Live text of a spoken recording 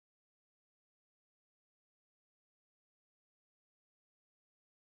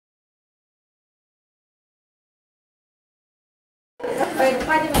Pwede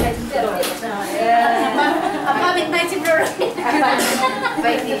mo guys, pero ang pamit na si Bro.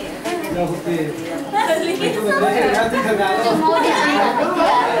 Pwede.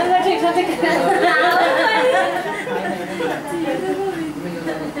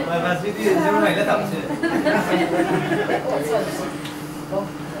 Mas video siapa main lah tak sih?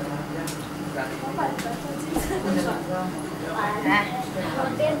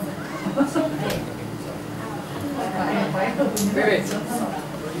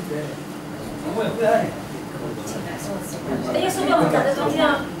 Dia sudah buka tu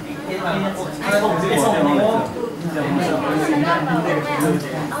dia.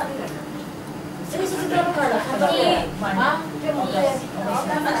 Jadi sudah buka dah.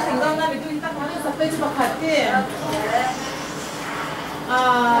 생각 나면 또 이따 가면 서페이스 막 갈게.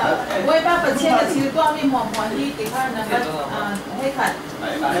 왜爸爸签的其实多面黄黄一给他那个黑卡。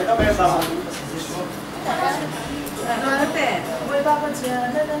对，为爸爸签，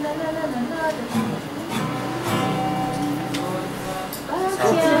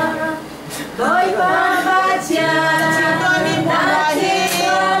为爸爸签，多面黄黄一，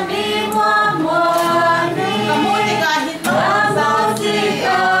黄黄一，kamu nikahin mo sa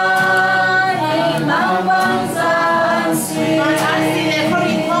sika, imang bangsan si,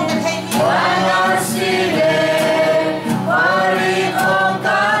 walang sile, wari kong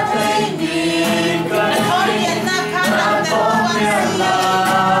katainig,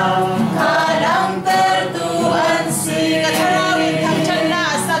 kalang tertuan si, katarawin tang chala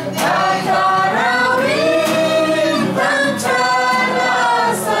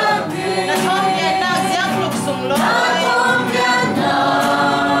sagdi, natongyan na siyang luksong loy,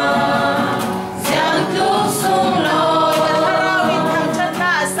 siyang luksong loy, katarawin tang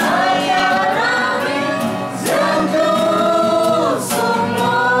chala sagdi, siyang luksong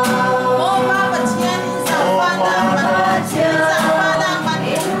loy, o papatyan sa panaman, sa panaman,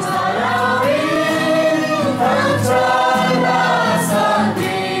 natongyan na siyang luksong loy, katarawin tang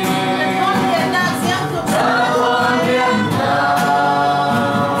chala sagdi, natongyan na siyang luksong loy.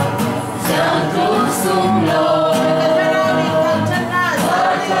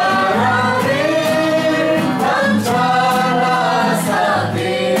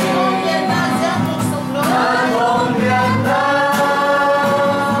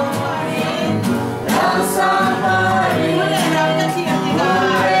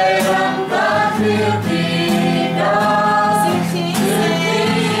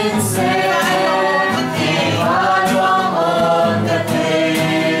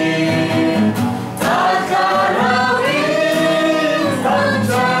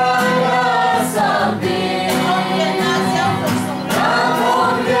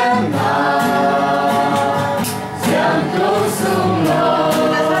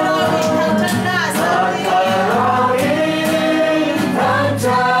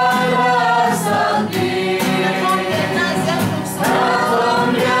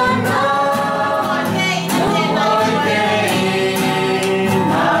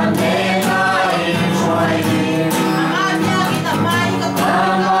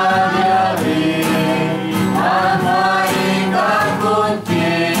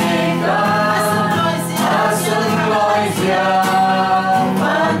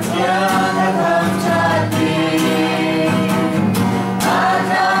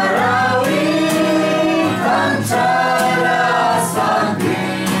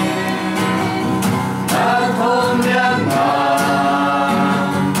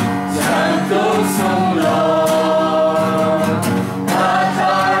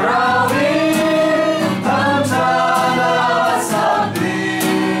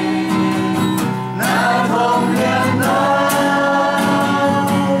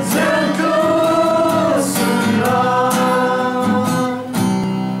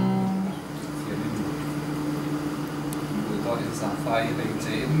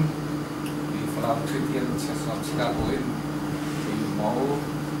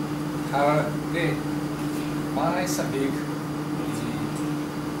 Mai sabik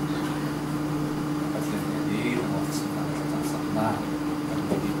di sama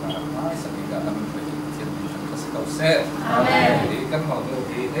di para mai sabik dalam penelitian tentang kasus jadi kan mau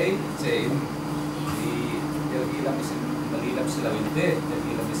di jain di dalam mesin dalam selawin deh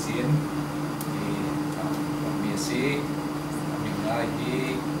dalam mesin di biasi kami lagi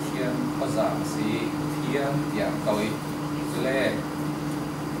Thian pasang si Thian yang kau le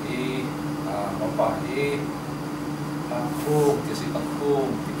di apa di Khum jadi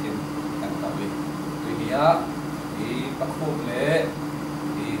Khum bikin yang kami dunia di Khum le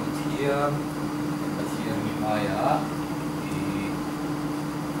di Thian Maya di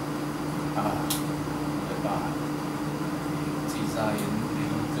lepas sai in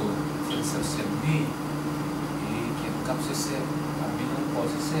tu thiên sơ sen ni i kiam kap se se minung po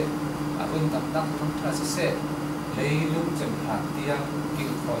se se arun tam tak thong thla se se lei lum chem phat tiang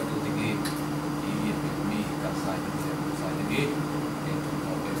king khoi tu digi i mi ka sai digi in tu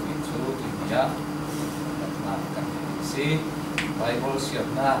ko be mi chu tu ya na kan si Bible siap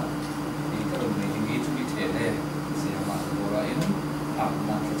na di dalam ini tu di tele siapa orang ini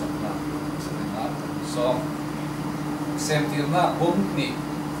anak kecakna sebenarnya song semtirna bom ni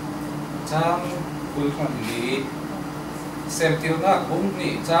jam kulkan li semtirna bom ni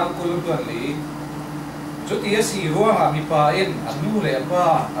jam kulkan li jutia si ruang mi pain anu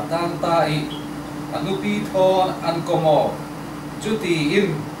lepa atan tai anu piton an komo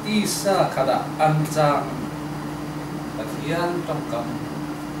jutiin tisa kada anjang Thian trong cầm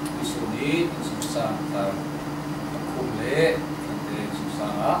Isuni susah Khum le nanti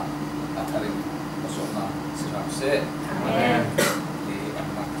susah akarin masukna sirapse di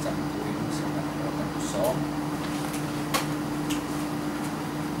anak campurin sedang melakukan kusong.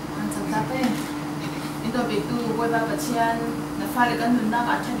 Tapi itu begitu boy bapa Thian nafale kan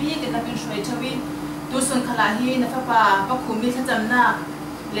nunnak athabi kita bin shoi chawi tusun khalahi nafapa Khum mi khajamna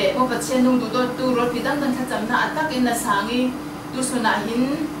le mo Thian nung tu rot bidang dan khajamna atak in na sangi tusuna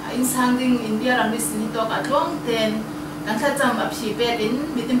in sangding India ramis ni to ka tlong ten dan khajam aphi pe in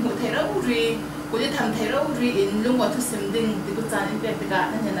mitim hu thera uri ko je tham thera uri in lungo thu simding ti ku chan in pe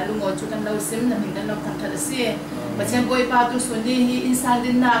ka nan na lungo chu kan lo sim na min kan lo tham thara si Thian boy pa tu suni hi in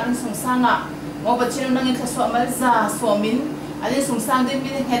sangdin na in song sanga mo Thian nang in khaswa mal za somin ali song sangdin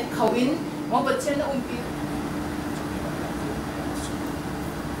min het khawin mo Thian na umpi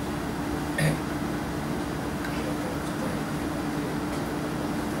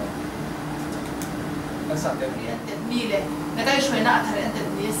มีเลยแล้วก็ช่วยน่าทะเลแต่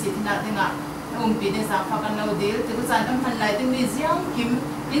ดีสิที่น่าที่น่าปีนี้สังฟ้ากันเราดีแต่ก็จะต้องพันไล่ที่มีเสียงคิม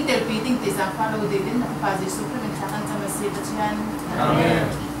อินเตอร์ปีติ้งที่สังฟ้าเราดีที่น่าพาจิสุขเป็นทางจะมาสิประชันอาเมน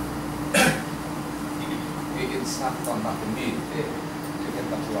อีอินสักตอนนักมีที่เป็น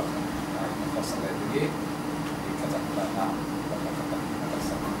ตำรวจนักข่าวสารดีที่ขจัดปัญหาและขจัดนัก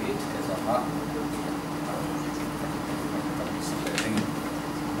สังคมที่จะสามารถ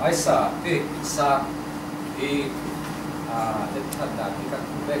ไม่สาที่สักที่เด็กท่านใดที่กัน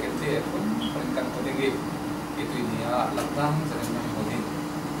ได้กันที่คนเป็นกันคนนี้itu ini lakang jangan mengikuti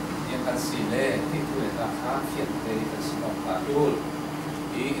yang kan sile itu adalah akhir dari semua kadul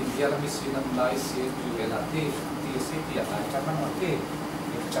di India kami sinam lai si juga nanti di sini dia akan nanti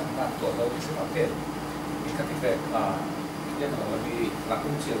itu cakap tua tahu siapa di ketika dia kalau lebih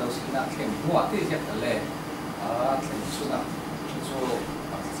lakukan cerita sini kem buat dia jangan le sudah itu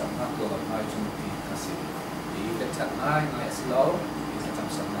cakap tua mai cuma dikasih di dekat naik slow di macam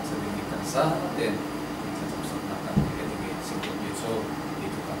sana sedikit kansa dan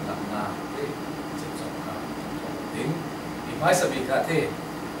itu kan nak di mai sabika di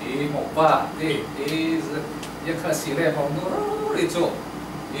mopa di yang kasih le itu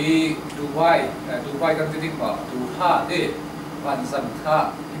di Dubai kan tadi mah Doha Wanzan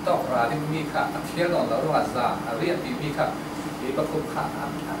itu berarti mika akhir lalu azza hari ini mika di Khum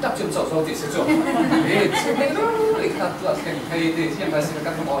tak cuma di situ lihat tu akhir di yang kasih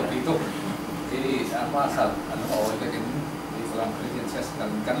kan mau itu di apa sal mau itu dalam kerjaan saya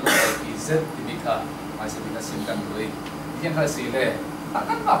kan lebih izin dimika masih bisa simpan dulu. Yang hasil le,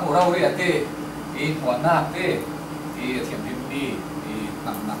 akan apa orang dia di warna di Thian ini di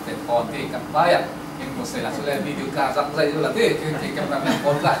nak telepon kan bayar. Yang mesti langsung video kasak saya juga di kamera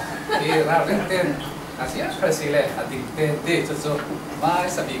online di rarenten. Kasih hasil le, adik cucu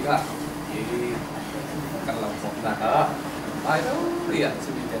masih bisa di kan langsung nak. Ayo lihat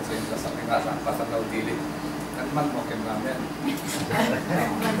sebentar saya sampai nggak pasang tahu diri. Man mau kemana?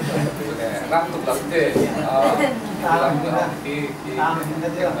 Ram tu latte, ram tu di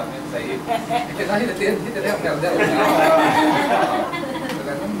kemana saya? Itu dah itu dah yang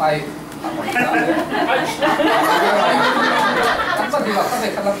Dengan baik. Apa di bawah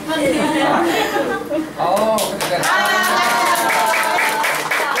saya kalau? Oh,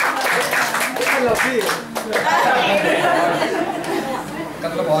 lebih.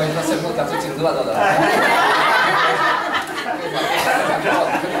 Kan lo mau kita sebut satu cinta atau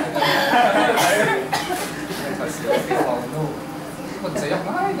คนจะยัง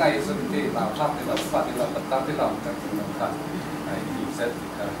ไงสุดที่เราทำที่เราปฏิบัติตามที่เราจะทำกันในยูเซต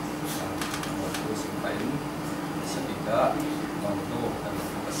กันหมดทุกสิ่งไปสติกะมองดูกัน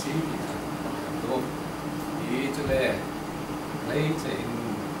ภาษีกันดูที่จะได้ในเชิง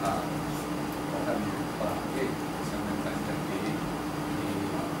การปราบที่สำคัญกันที่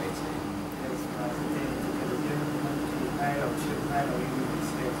ในเชิงให้เราเชื่อ hai là những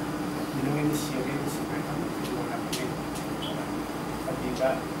sẽ những cái siêu cái sự phải làm cái điều làm cái tại vì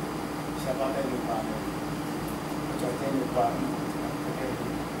là sẽ có cái điều mà cho cái điều mà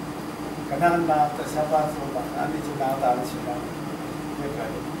cái năng là tại sao ba số là anh đi chụp nào ta đi chụp nào như vậy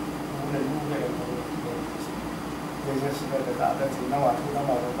muốn lên muốn về bây giờ sẽ là ta đã chụp nào thu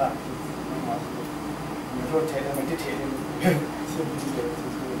nào rồi ta nhưng mà nhiều rồi thế là mình cái thế này xem đi về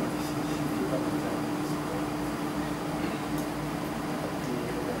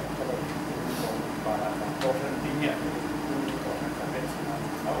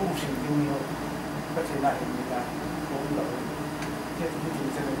có thể là hình là cũng là cái gì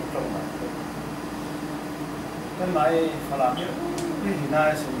sẽ được trong mà cái này phải làm như cái gì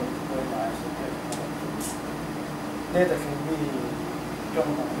này sẽ được cái này sẽ được đây là cái gì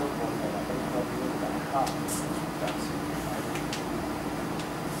trong một cái cuộc là cái cuộc là học các sự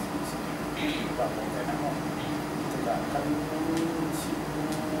và một cái nào thì là cái sự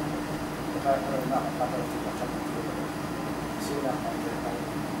cái nào là cái sự là cái cái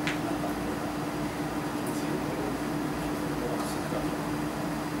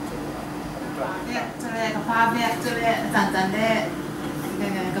พาเวียจะเลยจันได้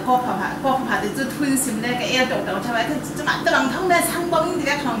ก็พาที่จุดทุนสิมเลยก็เอลดอกใช่ไหมคือจะมาตลังทั้งแม่ทั้งบ้องที่แ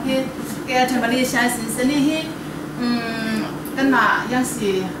กของพี่แกจะมาเรียนใช้สินนี่ที่กันมายังสิ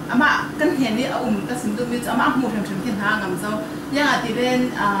อามากันเห็นนี่ก็สิมดูมีอามาหูถึงกินทางงั้นเจ้ายังอาจจะเป็น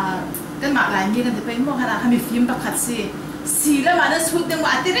กันมาหลายมีกันจะเป็นพวกขนาดทำมีฟิล์มประคัดสีแล้วมาแล้วชุดเดียวว่า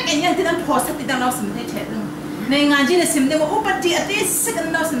อาจจะได้ยังที่นั่นพอสักทีเดียวเราสิมได้แฉดึงในงานที่เราสิมเดียวว่าอุปติอาจจะสักกัน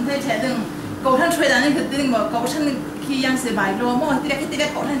เราสิมได้แฉดึงเขาท่านช่วยดังนั้นคือดึงบอกเขาท่านขี้ยังเสียบายโลมั่วที่แรก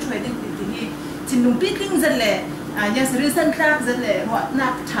เขาท่านช่วยดึงที่ชินนุ่มปีดึงจันเลยยังสื่อสั้นคลากจันเลยเพราะนั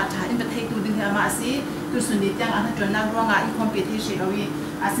กชาอินเป็นไทยตัวดึงเหมาสิตัวส่วนนี้ยังอันนั้นจนนักร้องงานอินคอมพิวเตอร์เชียร์วิ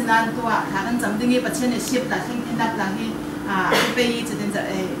สินันตัวหากันจำดึงปัจจัยในชีพแต่ที่นักหลังที่ไปจะดึงจะ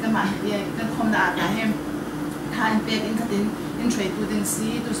ก็มากันคอมด่าแต่ให้ทานเป็นอินคัดอินช่วยตัวดึงสิ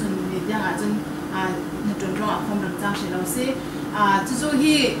ตัวส่วนนี้ยังอาจจะจนร้องคอมหลังจากเชียร์เราสิจู่ๆ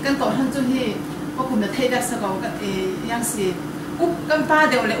ที่กันก่อนท่านจู่ที่พวกคุณจะเทได้สักเอาก็ยังสิอุปกันป้า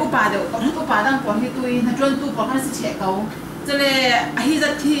เดียวเลยอุปป้าเดียวก่อนท่านอุปป้าตั้งก่อนที่ตัวนั่นจนตัวก่อนท่านสิเช็คเขาจะเลยฮิจั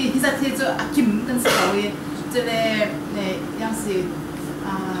ดที่จะกิมกันสักเอาจะเลยเนี่ยยังสิ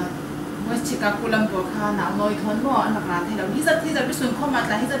ว่าชิคากุลัมบอกค่ะหนาวน้อยทนบ่อันหลักๆที่เราฮิจัดที่จะไปส่วนข้อมาแ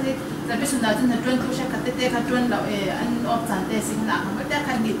ต่ฮิจัดที่จะไปส่วนเราจนจนตัวเช็คกันเต้ค่ะจนเราอันออกจากเตสิขนาดเขาไม่ได้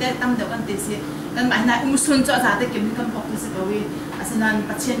คันดีเต้ตั้มเดียวกันเตสิกันหมายถึงมุสุนจะจะได้เก็บมีคำบอกที่สิบวิอาศัยนั้น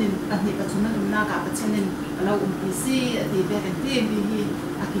ปัจจัยนึงกันที่ปัจจุบันน่ากับปัจจัยนึงเราปีซีที่เป็นกันที่มี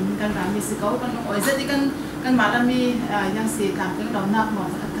อากินกันรามีสิเขากันโอ้ยจะที่กันมาแล้วมียังสิการกันเราหนักหมด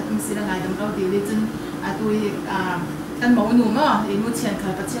กันมีสิละไงดำเราดีเลยจนตัวกันหมอหนุ่มอ่ะอีมุเชียนค่ะ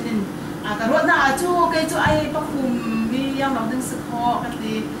ปัจจัยนึงกันรถน่าจู่ก็จู่ไอ้ปะคุมมียังเราดึงสิคอกัน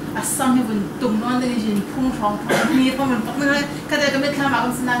ที่ซ้ำให้บุญตุ่มนอนเลยยินพุ่งท้องมีเพราะมันปักเลยก็ได้ก็ไม่ข้ามมากั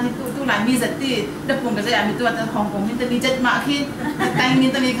นสินาที่ตู้หลายมีจัดที่ดับปุ่มก็จะมีตัวแต่ของผมมีแต่มีจัดมาขึ้นแต่มี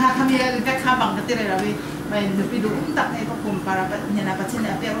แต่มีค่ามีก็ค่าบังก็ติดเลยเราไปดูไปดูตักให้ปะคุมparaเนี่ยนะปัจจัยเ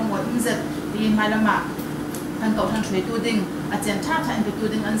นี่ยเปรียบว่าหมดมีจัดดีมาละมาท่านเก่าท่านช่วยตัวดึงอาจารย์ชาติท่านเป็นตัว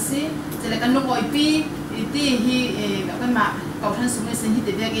ดึงอันซีจะเลยกันลงอ้อยปีที่กันมาเก่าท่านสมัยเซนที่เ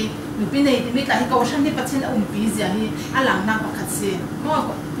ด็กๆหนูเป็นในที่ไม่แต่ที่เก่าท่านที่ปัจจัยปีเสียที่อันหลังนักประคัดเสียเมื่อ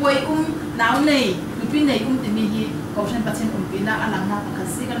ป่วยหนาวในหนูเป็นในที่มีที่เก่าท่านปัจจัยปีนักอันหลังนักประคัด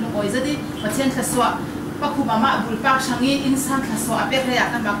เสียกันลงอ้อยจะที่ปัจจัยขสวะปะคุมาบุลปากช่างนี้อินสันขสวะเป็นระยะ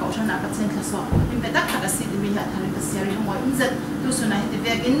กันมาเก่าท่านนักปัจจัยขสวะเป็นไปตักขัดเสียที่มีเหตุทางเสียเรื่องอ้อยอินจะดูส่วนไหนที่เ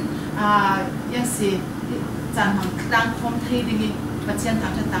ด็กยังเสียจานหังครั้งคอมเทดิ่งปัจจัยต่า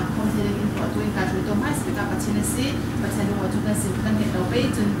งจากต่างคอมเทดิ่งตัวตัวเองการช่วยตัวไม่สิกับปัจจัยนี้สิปัจจัยที่ว่าทุกคนสิกันเห็นเราไป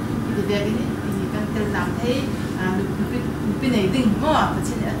จนที่เดียกินที่กันเติมน้ำให้ดูเป็นไหนดิ่งมั่วปัจ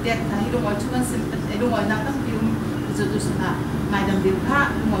จัยนี้เดียกที่ลงว่าทุกคนสิลงว่านักตั้งพิมพ์จุดตุสนะนายดำดิวพระ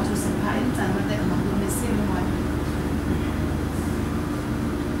ลงว่าทุกสิ่งพระอินทร์จานมันได้กำลังดูเมสซี่ลงว่า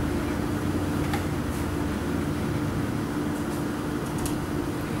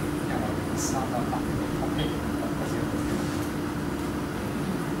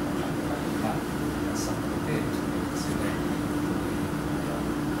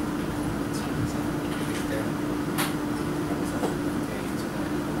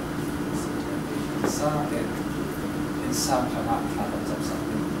sang khả năng khá là dập dập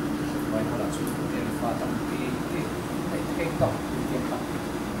vậy là chúng tôi pha tầm cái tổng cái tổng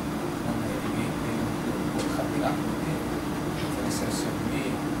năm này thì một khả năng cái sẽ sử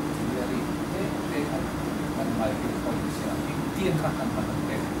dụng thì là đi cái phần mai cái phần sẽ là tiên khả năng phần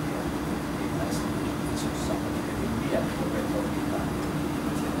cái thì là sẽ sử dụng cái điện của cái tổ thì là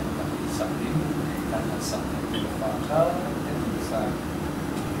sẽ là sản phẩm là sản phẩm pha ra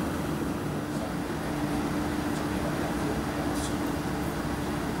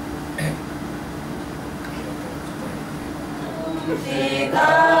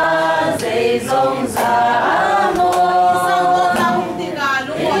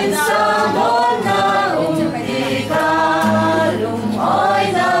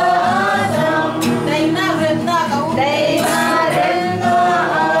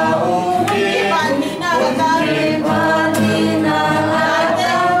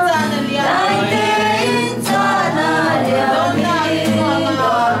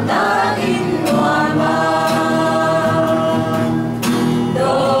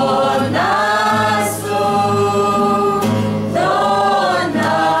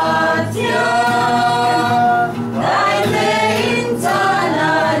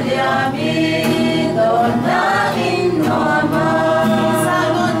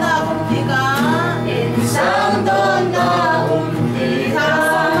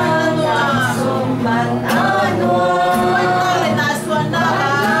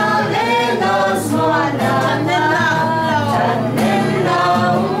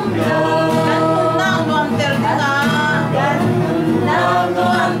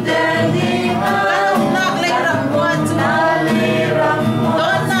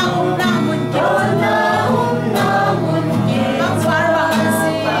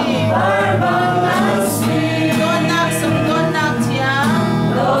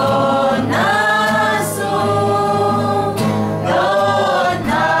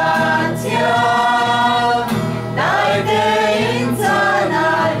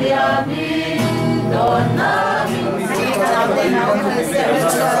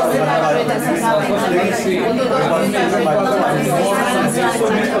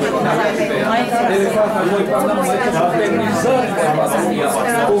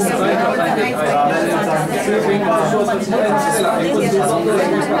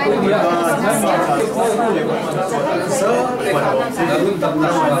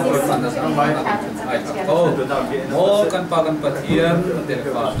kan pagan Thian den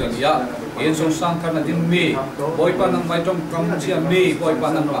pa den ya in song sang kan din mi boy pa nang mai trong chiam mi boy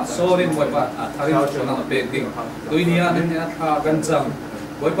pa nang ma sorin boy pa thari so nang pe ding tuinia den ya tha gan jam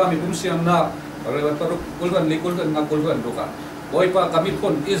boy pa mi bum siam na rewan paru kulgan likul kan ngam kulgan duka boy pa kami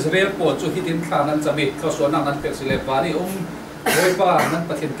pun Israel po chu hitin thanan chami so nang nan pe sile pani boy pa nan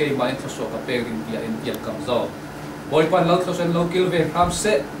pathin ke mai so ka pe rin dia in pian kam zo boy pa lo thosen lo kil ve ham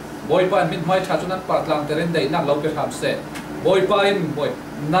se boy pa mit mai tha chunan part lang teren dei nak lo pe ham se boy pa in boy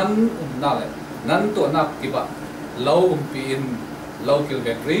nan na le nan to nak kiba lo pi in lo kil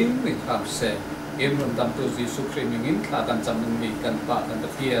ve ring mit ham se em run dam tu Jesu Christ mingin tha kan cham mi kan pa kan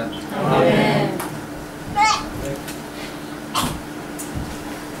Thian amen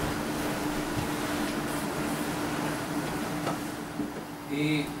i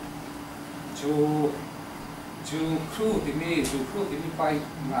chu kru ti mi pai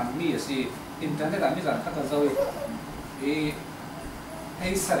ngan mi si internet ami ran kha zoi i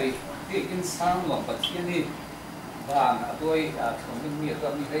hei sari ti insan lo Pathian ni bang atoi thong mi to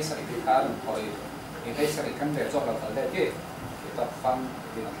mi hei sari ti ka ran khoi i hei sari kan de jok la thal de ke ta fan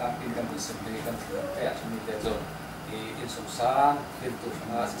ti na tlang tin kan sim ni kan te a chumi te jo i in sum sa tin tu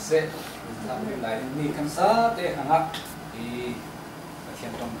nga se nam mi lai ni kan sa te hanga i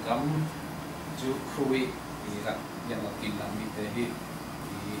Thian tong kam chu khui i rak yan lo tin nam mi te hi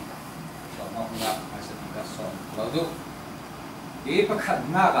i so ma nga ma se ti ka so lo du i pakhat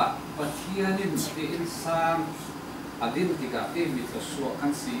nga ga Pathian in ti insan adin ti ka te mi to so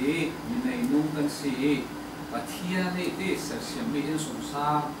kan si mi nei nung kan si Pathian ni ti sa siam mi in sum sa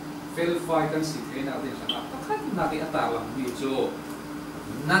fel fai kan si te na de sa pakhat na ti ata lang mi chu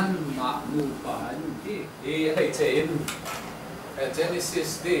nan ma nu pa ni ti hai che in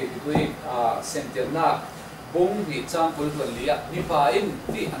Genesis day between Sentiana bung hi chang kul kul lia ni pa in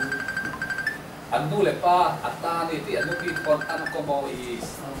ti an nu le pa ata ni ti anu ki kon an ko mo i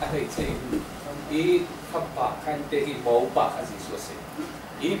a hei che i khap pa kan te i mo pa a ji so se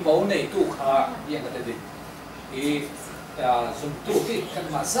i mo nei tu kha yang ka te i zum tu ki kan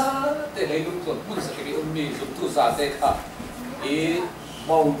ma za te le lum ton mun sa ki mi zum tu za te kha i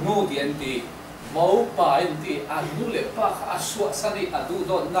mo nu ti an ti mau pa inti anu le pa aswa sani adu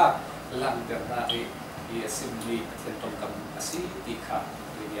don na lang der na i assembly tentong kam asi ti kha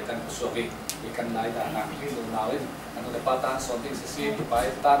ni kan so ge ikan nai da na ki lu na wen anu le pa tan so ting si pa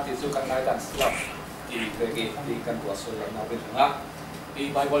tan ti su kan nai dan sla ti ge ti kan wa so la na wen nga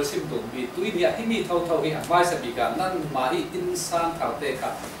i bible sim tu mi tu ni hi mi thau thau hi advice sa bi ka nan ma hi insan thau te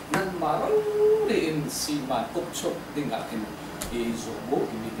kha nan ma ro le in si ma kop chop ding a in i zo mo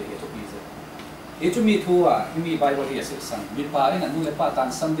mi te to bi itu mi thua mi bible hi ase sang mi pa ren anu le pa tan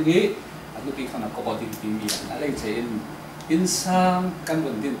sam dingi anu ki khana ko bodin ti mi na le che in sang kan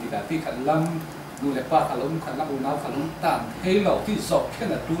bun din ti ka ti khat lam นูเลป้าขลุ่มขันนักอุณาขลุ่มต่างให้เราที่สอบแค่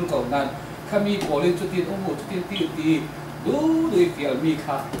นั้นดูเท่านั้นข้ามีโพลินจุดที่โอ้โหจุดที่ตีดูด้วยเกี่ยวมี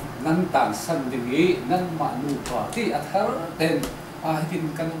ค่ะนั่นต่างสันดิ่งนี้นั่นมานูกว่าที่อัธเต็นกิน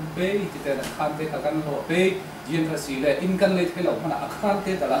กันเป้ที่แต่ละคันเตะกันโลเป้ยืนภาษีเลยอินกันเลยให้เรามันอาคารเต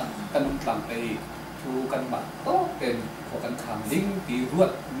ะแต่ละกันต่างไปทูกันมาโตเป็นพอกันขังลิงตีรว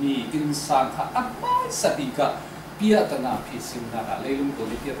ดมีอินสานค่ะอันไม่สติกะเปียตนาพิสิมนาเลยลุงตัว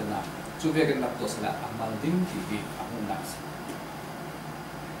นี้เปียตนาจูเวกันนับตัวสละอามาลิงที่ดีอามุนัส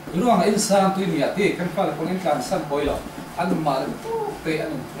เรื่องอินสานตัวนี้ที่กันฟ้าคนอินการสั่นปอยหรออันมาโตเปอั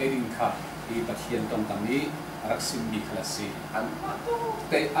นไอริงค่ะที่ปะเทียนตรงนี้ รักสิมีคลาสสิอันมาโต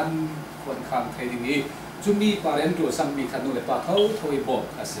แต่อันคนข้างไทยนี้จุมีปาร์เรนตัวสัมมีขนุเลปะเท่าทวีบอก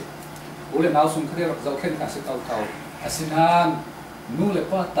คลาสสิอุเลนาสุนเครียร์เราเข็นคลาสสิเท่าอาศินันนูเล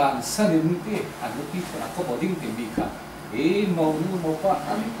ปะตานสันิมที่อันนุที่คนเขาบอกดิ้งที่มีค่ะมองนูมองว่า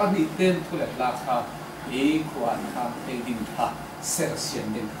อันปันนิเตนทุเลปลาค่ะควรทำให้ดิ้งค่ะเซอร์เซียน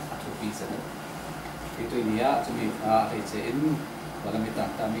ดิ้งค่ะทุกปีเสร็จตัวนี้จุมีให้เจนวันนี้ต่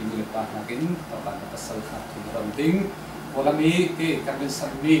างๆมีนูเลปะนักินต่อการพัฒนาทุนรำดิ้งวันนี้ที่การเป็นสั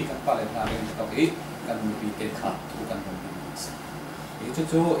มมีกันปาเลนาเรื่องต่ออีกกันมีเกณฑ์ค่ะทุกการรำดิ้ง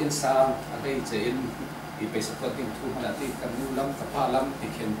จู่ๆอินสานอะไรเจนที่ไปสกัดดิ้งทุกขณะที่กันนูล้ำกับผ้าล้ำที่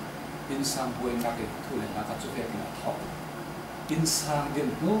เข็นอินสานบุญนักเก็ตทุเรศนักจุดเด่นนักท็อปอินสานเด่น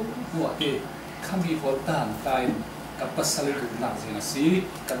นู้หัวที่ข้ามีผลต่างกันกับภาษาลิดูนักเสียงสี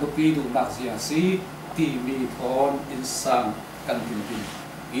กับลูกปีดูนักเสียงสีที่มีผลอินสานกันดิ้ง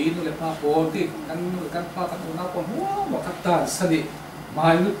อินเลยพาผลที่กันพากันดูนักคนหัวหมดทักตานสนิไม่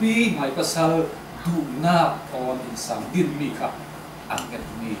ลูกปีไม่ภาษาดูนักผลอินสานดิ้งมีค่ะangkat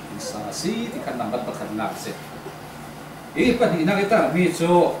ini instalasi di kan nambat pekernak se. Pada ini kita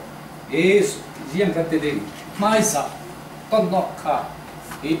miso yang kata ding maisa tonok ka.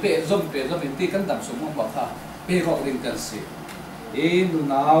 Pe zom inti kan dam semua bapa pe kok ringkan se.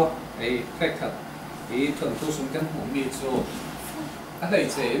 Nunau pekat. Tentu sungkan miso. Ada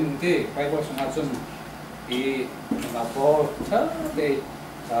ise inti pai bos ngajun nunau cari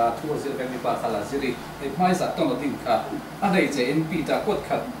ทั่วเสียกันมีปากขลาสิริไม่สัตว์ต้องเราดิ้งค่ะอะไรจะเอ็นปีจากกด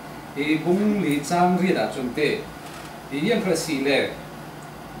ขัดบุ้งหลีจางเรียดจนเตยังกระสีเล่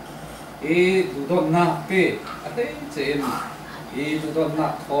ดูดอนนาเป้อะไรจะเอ็นดูดอนนา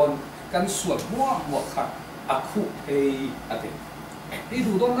ทอนกันส่วนหัวขัดอักขุอะไร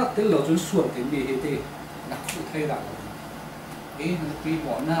ดูดอนนาเตลเราจนส่วนที่มีเหตุนักขุเทระนักปีหม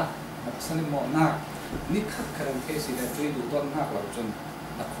อนานักสนิมหมอนานี่ขัดกระเทสิเล่ดูดอนนาเราจน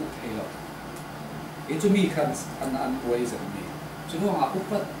นักขุเทระจะมีคันอันป่วยจะมีจะรู้ว่าอุ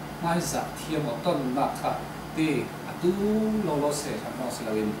ปถัมภ์ไม่จะเทียมต้นนักขัดที่ดูโลโลเซ่ทำนองสิล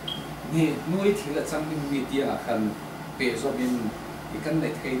าวินนี่นุ้ยที่ละจังมีเดียคันเปย์จอมินอีกันใน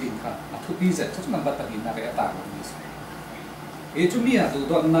เทดินค่ะทุกปีจะทุกมันบัตรหินนักยาต่างกันนี่สิจะมีดู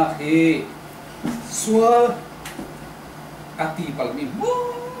ดอนนักสัวอาตีปัลมีมั่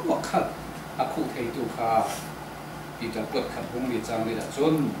วขัดอักขุเทตุค่ะที่จะเปิดขัดวงลีจังลีละจ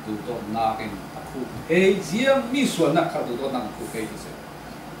นดูดอนนักเองอักขุเจียมมีส่วนนักขัดดูดอนนักอักขุเทตุเสีย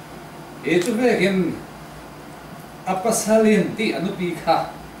จะเป็นเห็นapa salin ti anu pi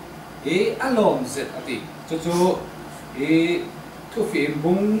kha alom zet ati chu thu fi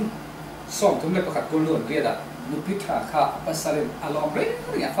bung som thum le pakhat kul lon ria da nu pi kha apa salin alom re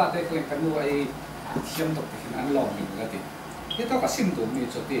ria fa te klen kan nu ai thiam tok te an lom ni ga ti ye to ka sim tu mi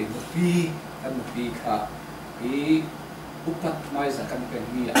chu ti nu pi anu pi kha upat mai za kan pen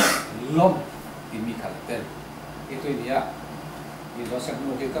mi lom ti mi kha te to ni ya ni lo sa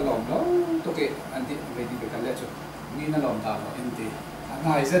nu ke ka lom lo to ke anti ve di ka le chuมีนั่นลองตามเราเอ็นดี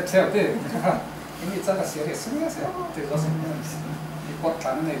ง่ายเสร็จแล้วเด้นี่จะกระเสียเหตุสิ่งนี้เสียที่เราสิ่งนี้มีกดห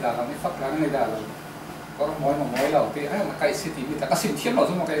ลังในดาเรามีฝักหลังในดาเราก็มอยเราที่ให้มาใกล้สิทธิมีแต่กระสิ่งเทียมเราส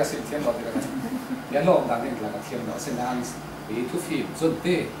มมติกระสิ่งเทียมเราที่เราเดี๋ยวลองดังนี่เรากระเทียมเราเส้นนั้นทุกฟิล์มจนเ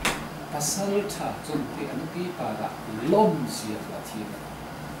ต้ภาษาชาจนเต้อนุปีปาระล้มเสียละทีนั้น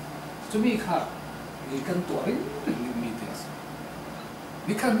จะมีค่ะมีกันตัวเรื่องมีเดียส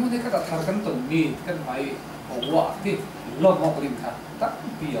มีการนู้นนี่ก็ทำกันต้นมีกันไปว่าที่ลมออกริมค่ะตั้ง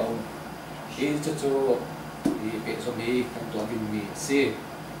ปีเอาจู่ๆเป็นสมัยกันตัวดินมีเสีย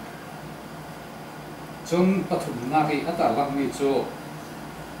จนปฐมนาคีอัตลักษณ์มีจู่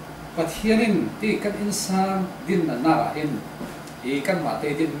ปัจเจียนินที่กันอินสานดินน่าเห็นกันมาเต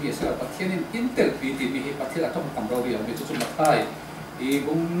ดินมีเสียปัจเจียนินอินเตอร์ฟีดินมีปัจเจียนต้องทำเราเรียนมีจู่ๆมาไทย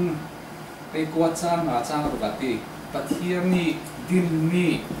บุ้งไปกวาดจางมาจางรูปที่ปัจเจียนีดินมี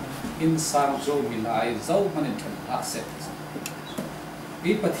อินสานโจมิลายเจ้ามันเป็นคนอาเซต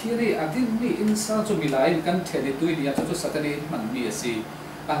มีปฏิริอาดินมีอินสานโจมิลายกันเทนิตุยนี่จะจุดสัตย์นี้มันมีสิ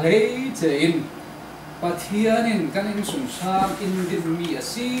อะไรเจน But here in kanin sumsam in the me a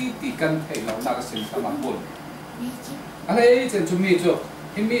sea the can pay now not a sin from a bull. Allez, and to me, Joe.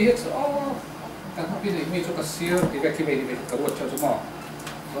 He may hit oh, can have been a major cashier, evacuated with the watch of tomorrow.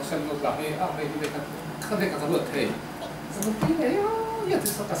 Was not laughing up, maybe they can connect at the word hey. So, yet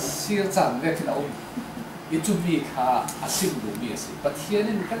it's not a sear time, let it out. It to me a simple music, but here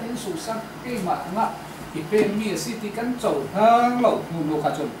in kanin sumsam, came up, he paid me a city can so hang low, no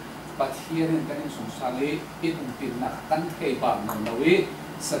catch. But here in kanin sumsali, it will be not tan hey bam on the way,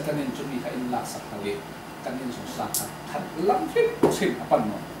 certain to me in last away. Kanin sumsam thật lắm xin apa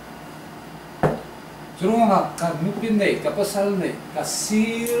no. Chúng ta kan mungkin này, cái pasal này, cái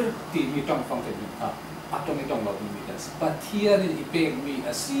sir ti mi trong phong thế này, atau mi trong laut mi das. But here in ipeng mi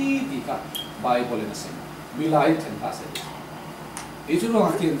asi di ka Bible na sen. Mi lain ten pasal. Itu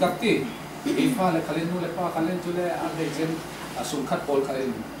orang kian kapti. Ifa le kalian nu le pa kalian tu le ada jen sungkat pol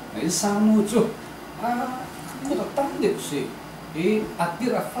kalian. Insan nu tu, aku tak tahu deh sih.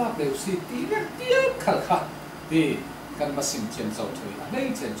 Atir apa deh sih? Dia kalkat. Kan masih jen jauh tu. Ada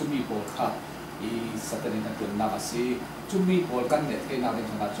jen cumi pol kat. Saat ini kan nak asi cumi pol kan net kena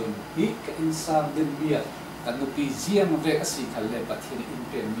dengan macam tu. Ke insan dan dia kan nupi jiang mereka asi kalle batin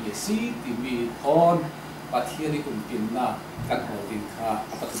impen mi si di mi thon batin impin na kan holding ka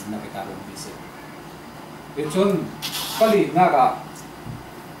apa tu nak kita bisa. Betul kali naga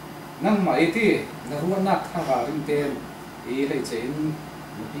nang mai ti naruan nak kha rinten lai chen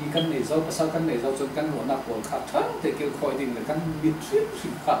nupi kan nei zau pasal kan nei zau chon kan ro nak pol kha thang te kil khoi ding le kan mi trip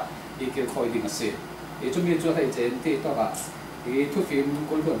sim kha kil khoi ding ase. Itu mi jo lai chen te to ka tu film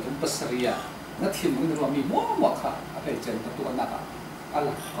kol don kan pasaria na thiên mong rồi mi mua kha phải chân tu kan naka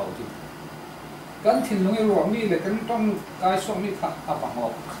ala kau tu kan thiên mong rồi mi le kan trong kai so mi kha apa mo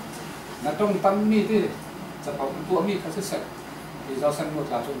na trong tam mi ti cha pau tu mi kha se se thì do san một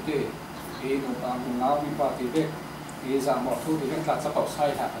là trong ti nó ta mong ngao mi pa ti ve thì za mo tu ti kan cha pau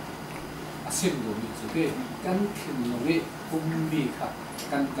sai ha asim do mi chu ke kan thiên mong mi mi kha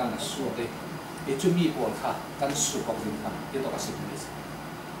kan kan su de itu mi pol kha kan su pau din kha itu ka sim ni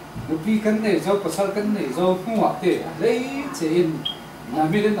nupi kan nei zau pasal kan nei zau Khua te lei chen na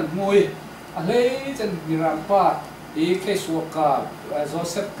mi len an moi a lei chen miram pa ke suka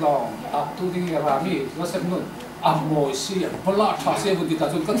Joseph long ap tu ding rami Joseph nun amoi si pala tha se bu ti ta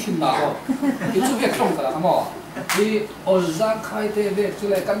chun kan thin na ho i chu ve khong ka mo i olza khai te ve chu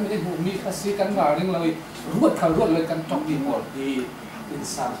le kan mi hu mi kha si kan nga ring loi ruat khal ruat le kan tok ni mo di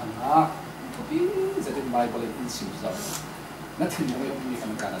insan hanga to bi zatin Bible in sim zauนักถึงมวยมีกา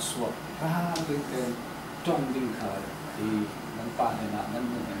รการสวดพระริงเตนจ้องริงขาที่นั้นป่าในนั้นนั้นเ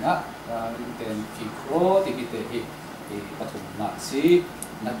หมือนนะริงเตนที่โครที่กิเตที่ปฐมนาสี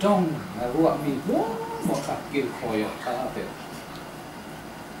นักจ้องรัวมีหัวขัดกิลคอยข้าเป็น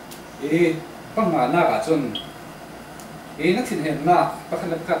ปังงานน่าจนนักถึงเห็นน่าประคั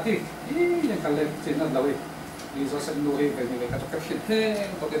นกัดที่ยังกันเล่นที่นั่นเรามีโซเซนดูเองกันยังไงก็จะกัดเห็นเฮ้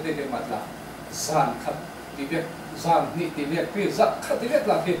ตัวเด็กๆมาละสานขัดที่เบียซานนี่ที่เรียกพี่จักที่เรียกห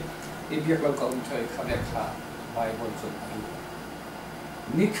ลักที่ที่เรียกเราก็อุ่นใจคำเรียกขาไปบนสุด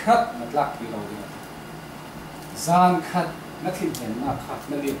นี่ขัดนักลักที่เราเนี่ยซานขัดนักที่เห็นนักขัด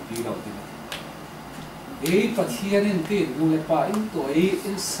นักเรียกที่เราเนี่ยปัจเจียนินที่ดูเลยป่าอินตัว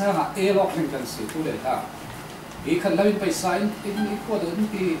อินสร้างล็อกหนึ่งกันสิตัวเลยท่าขันเราไปใส่อินอีกคนเดิน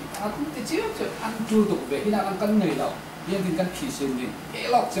ที่อันที่เจ้าจะอันจูดุเวหินาอันกันเหนื่อยเรายังถึงกันขี้เส้นนี่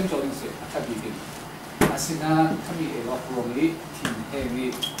ล็อกเส้นโจรสิถ้าดีดีอาศินาถ้ามีล็อกลงนี้ทิ้งแห้งนี้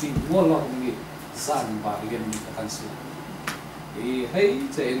ทิ้งมัวล็อกนี้สั่นบาเรียนมีกันสิให้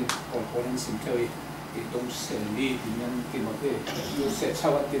เจนของคนนั้นสิ่งที่ตรงเส้นนี้ที่มันที่มันที่อยู่เส้นชา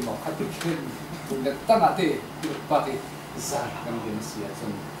วที่มันขัดขึ้นตรงนั้นตั้งแต่ที่ปฏิสั่นกันเรียนเสียจ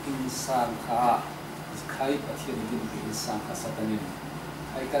นอินสานขาใครประเทศนี้เป็นอินสานขาสัตว์นี้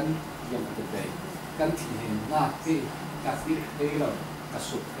ใครกันยังไม่ได้กันที่เห็นหน้าที่นักวิทย์เรากระ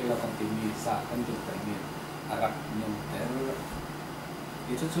สุนเรากันที่มีสารกันจุดแต่นี้อารักยงแต่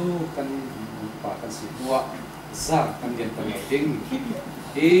ที่จู่ๆกันป่ากันสิบัวสร้างกันเรียนกันจริง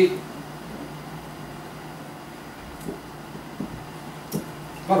ที่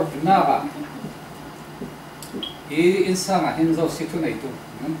ก็รู้น่าว่าอินสานเห็นเราสิทุนไหนตัว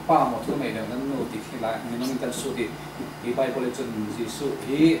นั้นป่าหมดทุนไหนแล้วนั้นโน้ตที่ละนี่น้องกันสุดที่ไปบริจาคจิสุ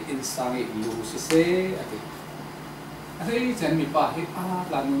อินสานอยู่สิเซ่อะไรจะมีป่าที่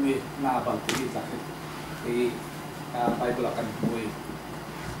ลานนี้นาบังที่จากที่ไปบริจาคมวย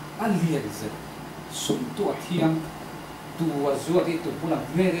อันเลียนเสร็จสุ่มตัวเทียมตัวจั่วที่ตัวพลัง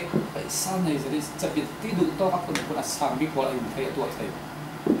เมื่อไปสร้างในจะเป็นที่ดูตัวคนคนสร้างมีคนอื่นใครตัวใคร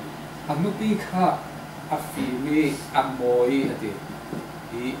อันนู้นปีข้าอัฟฟีมีอัมโมยอะไร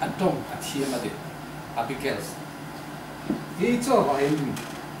อันตรงอัเทียมอะไร Abigail hi cho wa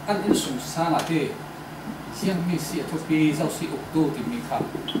in sum sang ati siang mi si to pi zau si uk tu ti mi kha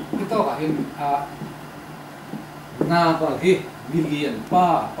hi to wa na ba hi million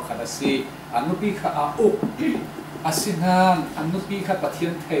pa pakhat si anu pi kha a uk asinan anu pi kha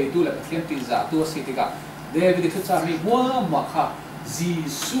pathian thei tu la pathian tin za tu si ti ka David thu cha mi wa ma kha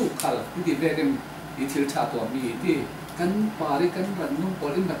Jisu khal ti ve dem i thil tha to mi ti kan pari kan ran nu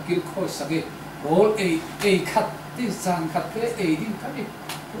polin na kil khoi sage all a khat ti san khat pe a din khat ni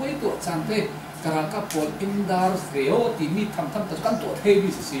wei to chan pe kara ka pol indar reo ti mi tham ta kan to thei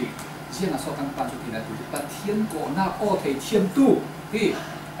bi si siang so kan pa chu ti na tu pathian ko na o thei thiam tu ti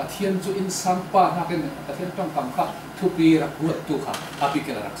pathian chu in sang pa na ken pathian tong kam kha thu pi ra huat tu kha api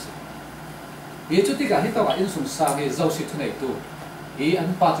ke rak si e chu ti ka hi to ka in sum sa ge zo si thu nei tu e an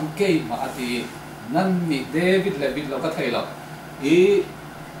pa chum ke ma ati nan ni David le bit lo ka thei lo e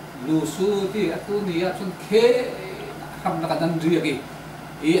lu su ti atu ni a chun khe ham na ka dan ri agi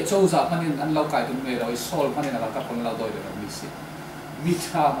e chou za panin an lo kai tu me lo sol panin ka ka pon lo doi lo mi si mi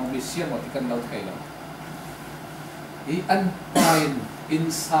tha ma mi sia mo ti kan lo thei lo e an pain in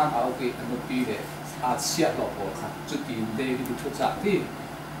sang au ke anu pi de a sia lo ko kha chu tin David thu cha ti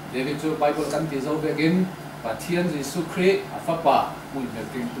David chu Bible kan ti zo ve gin Pathian Jesu Christ a fa pa mui me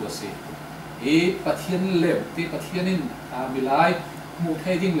ting tu si e pathian lem ti pathianin a milai mu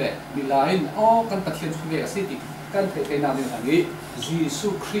thei ding le milain o kan pathian chu ve si ti kan thei na ni hangi Jesu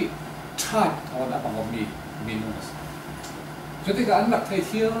Christ that on a bang mi minus cho ti ka an lak thei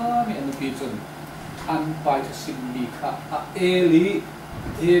thia mi an pi chun an pai thu sim mi kha a eli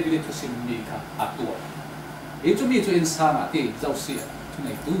David thu sim mi kha a tu e chu mi chu insan a ti zau si chu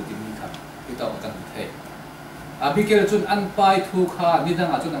nei tu ti mi kha ti to kan thei Abigail chun an pai thu kha ni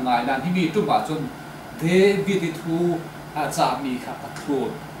dang a chun ngai nan hi mi tu ba chun David thu a cha mi kha a thu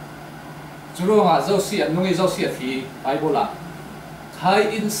churo nga zo si an ngai zo si thi Bible la thai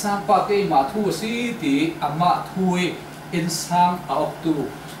in sang pa ke ma thu si ti ama thui in sang a ok tu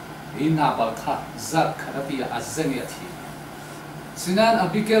ina bal kha zat kharati a zeng ya thi sinan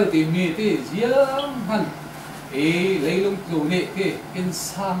Abigail ti mi ti yang han e leilung tu ne ke in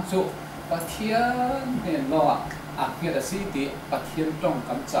sang cho Pathian hen lo a kia da si ti Pathian tong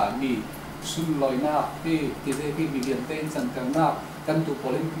kam cha mi sun loi na pe ti de ki million ten chan kan na kan tu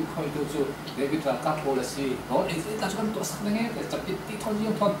polin ki khoi tu chu de ki tra ka policy no e ta chu kan to sak nge e cha pi ti thon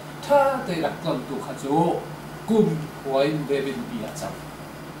yong thon tha te rak ton tu kha chu kum hoin David bi a cha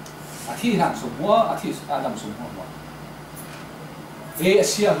a thi han sum mo a thi adam sum mo e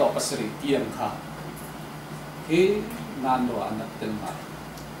asia lo pasri tiam kha e nan lo an ten ma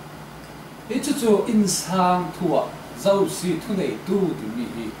e chu in sang thua zau si thu nei tu ti mi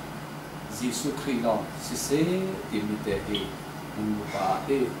hi Jesu Christ lo si se ti mi te hi nu pa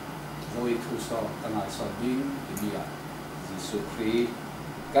e voi thu so tanga so ding ti mi a Jesu Christ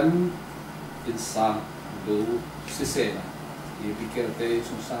kan in sang do si se na e bi ker te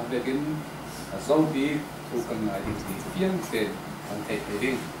chu sa ve gin zau bi thu kan ngai ti piang te kan te te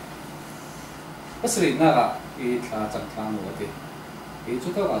ding pasri na ga e tha chang thang lo te e chu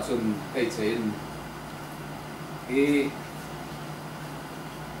ta ga chun kai chen e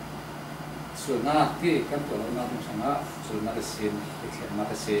suna ti kan to na mu sanga suna de sin e khen na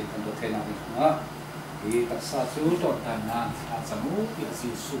de sin kan to thena ni nga e ta sa chu to ta na tha chamu ti si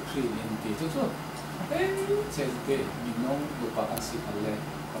su khri nin ti chu chu e chen te mi nong lu pa kan si alle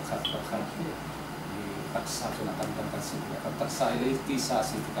pakhat e ta sa chu na kan si ta sa ile ti sa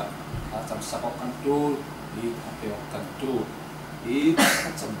si ta ta cham sa ko kan tu e ta pe kan tu e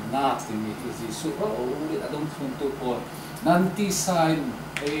cham na ti mi ti Jesu o le adong thun tu po nan ti sign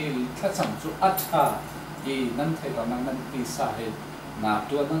e tha cham chu atha e nan thai ka nan ti sa he na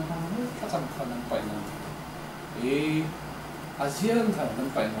tu nan ha tha cham kha nan pai nan e ajian kha nan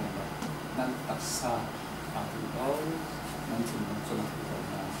pai nan nan taksa a tu au nan chin nan chu na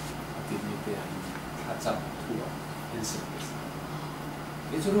ti mi te tha cham thu in se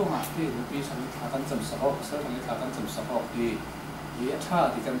e chu ro ma ti pi sang tha kan cham sa ho sa kan tha kan cham sa ho e tha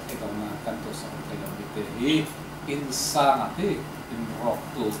ti kan thai ka na kan to sa thai lo te e in sang ate in rock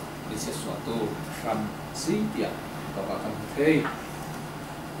tu in se so tu ram si dia to ka kan thei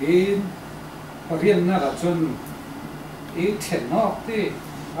in rian na ga chun e then no te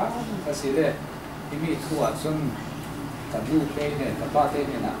a ka si le mi Khua chun ka lu pe ne ka ba te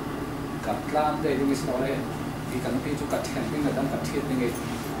ne na ka tlam te ni so le i kan pi chu ka then ni na dan ka thiet ni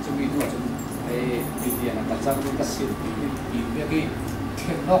chu mi no chun e mi dia na ka chang ni ka si pi me gi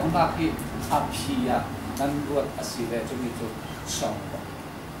then no na ki a phia nan buat asile chu mi chu song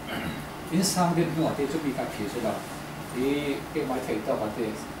in sang get no te chu mi ka phi chu la e mai thei ta ba te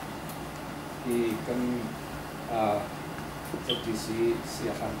ที่กันจะดีเสีย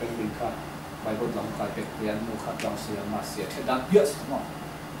ทางเป็นวินค่ะไปบนหลังกายเป็ดเรียนมุขลองเสียมาเสียเทดันเยอะสิมั้ง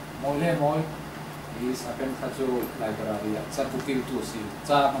มอยเล่มอยที่สเป็นข้าจูไลบรารีจะบุกิลตัวสิ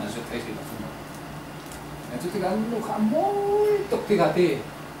จ้ามันจะเทสิละทุกมั้งแต่จุดที่กันมุขมอยตกที่กันที่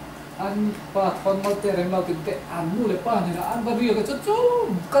อันป้าทอนมาเตะเรื่องเราติดเตะอันมูเลยป้าเนี่ยอันบารีก็จะจู้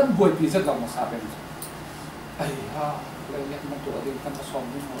กันบ่อยปีเสร็จแล้วมาสาเป็นไอ้ฮ่าเรื่องนี้มันตัวเดียวกันผสม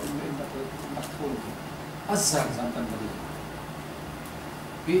นี่มันเป็นแบบนักทุนอาจารย์สัมพันธ์บารี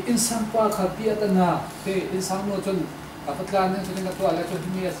ปีอินสังปาขับปีอัตนาเฮ้อินสังโนจนกับพัฒนาเนี่ยจนถึงตัวแล้วจน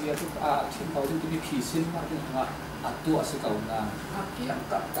ที่มีอาศัยทุกชิ้นเขาจนมีผีสิ้นมากจนถึงตัวอาศัยเก่านาขับเกี่ยง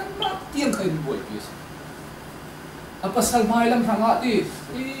กับกันมากเกี่ยงเคยบ่อยปีapa sal mai lam thanga ti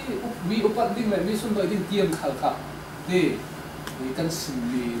mi upat ding le mi sun doi ding tiam khal kha ti kan sim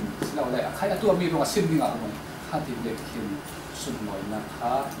li sila le khai atu mi ro sim ding a mo kha ti le khin sun moi na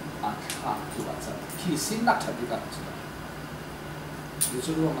kha a kha tu ba cha ki sin nak thadi ka cha ni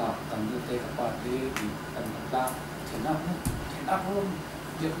chu ro nga tam de te ka pa de ki kan ta thena ho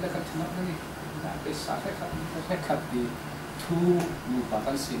je le ka thena ni na pe sa kha ti thu mu pa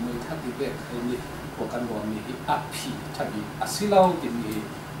kan sim moi kha ti be khai niพวกกันว่ามีอัพพีทับีอาศิลาติมี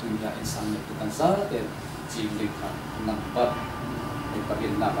ตุนยาอินสังเนตุกันซาเดนจีลิงค่ะนับปับในประเด็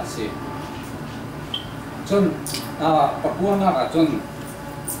นนับเสียจนปะกัวนักจน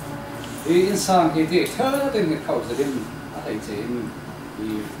อินสังเฮติเธอเดินเข้าจะเดินอะไรเจน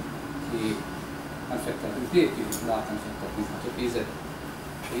ที่อันเฟกต์ที่ที่ลาอันเฟกต์ที่จะพิเศษ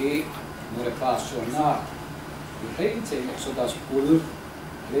ที่มูลค่าส่วนนักที่เจนเอ็กซ์โดสคูล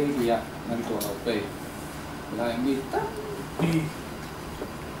เรียนั่นตัวเราไปลายมีตั้ง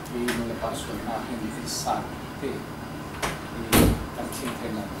มีมูลค่าส่วนมากให้มีอินสังที่การเชื่อมกั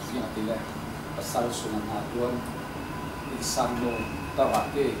นอย่างที่แรกภาษาสุนันทรวมอินสังโลตะวัน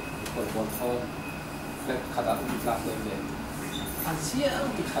ที่คนบนท้องเล็กขนาดอุตราเลยเลยอันเสีย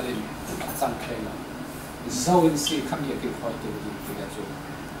ที่ขลินจังเคยละเจ้าอินทรีย์คำนี้ที่คอยตัวดีที่จะจู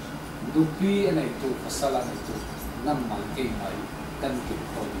ดูปีอันไหนตัวภาษาอะไรตัวนั่นมาเก่งไหมกันเก็บ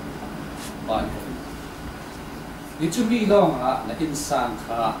คนบ้านคนนี่จะมีลองนะอินสาน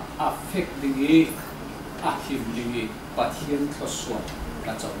ค่ะอัฟเฟกต์ดิ่งอัหิมดิ่งปัทยันทศวรรษกร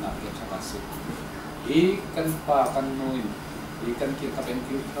ะจกนักเรียนชาวศิษย์อีกันป่ากันนุ่ยอีกันเกี่ยวกับเป็น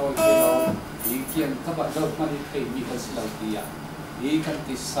คิวเราเดียวอีเกี่ยวกับว่าเราไม่ได้เคยมีกันสิเราดีอ่ะอีกัน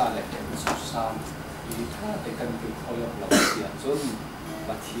ติดสาเล็กสุดสามอีถ้าแต่กันเกี่ยวกับเราเสียจน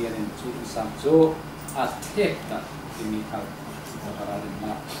ปัทยันจุดสามจุดอัฟเฟกต์ที่มีเขาpara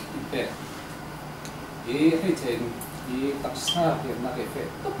lima itu, ini jen, ini taksa yang nak efek,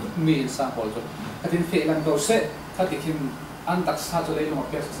 min sampol tu, kadin efek lan kau se, kadikin an taksa tu lain orang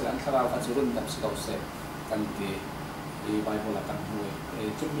biasa sedang kerau kacurun tak sekau se, kan di Bible akan mulai,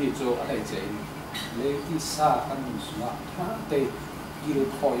 cumi tu ada jen, lagi sa kan semua, tapi kiri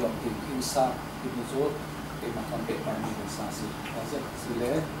koyok di insa itu tu, macam pekan ni sasi, macam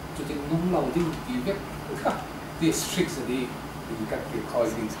sila, jadi nung lau di tiga, district sedih. Ikat ke kau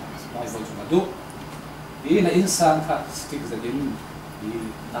ini Bible cuma tu, ini na insan kat stick sedin, ini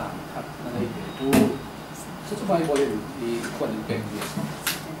nam kat mana itu, itu Bible ini kuat impek dia.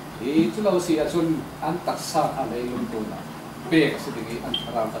 Itu lalu si acun antak sah ada yang tu na, beg sedikit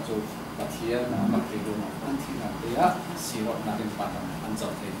antara acun Thian nama itu anti dia sirot narin padam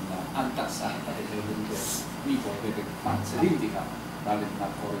anjau na antak sah ada yang tu, Bible beg sedikit dia, lalu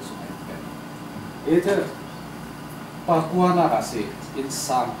nak kau semua impek. Itu Pakua na kasi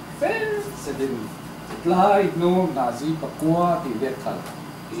insang sedin lai no nazi pakua di lekal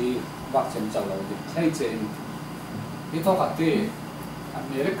i bakcem jalaw di hai chen ito kate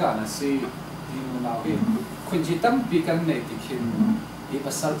Amerika na si dinunawi kunjitam bikan ne dikin i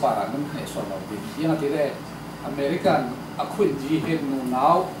pasal para nun ne solaw di yang atire American akunji hen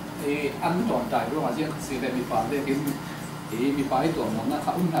nunaw i anton dai ro ma jian si le mi pa le kin i mi pa to mo na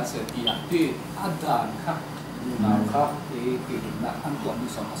ka unna se i ati adan kha Munau kah, nak antuan ni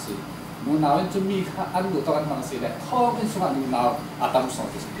sama si. Munau itu mi kah antu tuan mana si le. Thong itu semua munau atam sama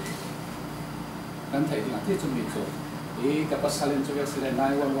si. Nanti nanti itu mi tu. Kapas kalian juga si le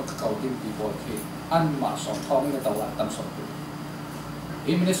naik wan kau tim di bawah ke. An masuk thong itu tahu atam sama tu.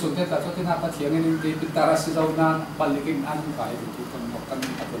 Ini sudah tak tahu kenapa Thian ini di pintara si daunan balikin an kaya itu kan bukan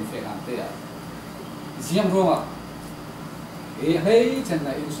akun fake ante ya. Siang rumah. Hei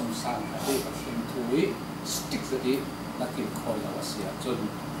cina ini sumsang. Hei pasien tuai. Stick jadi nakil kau yang wasia jun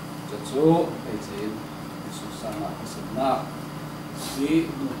jauh ejin susah nak senang si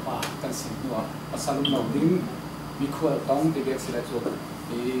nupa kan si nupa pasal nauding mikul tong di bersih jauh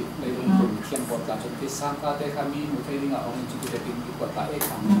di level pun kian buat kajian di sangka deh kami mungkin ingat orang juga jadi buat tak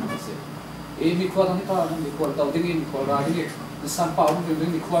kami masih มีคนที่เขามีคนตัวที่นี่มีคนอะไรที่สัมปาวมัน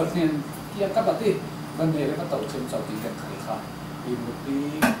มีคนเนี่ยที่กับแบบที่มันเนี่ยแล้วก็ตัวเชื่อมต่อที่กันใครค่ะมีมุตี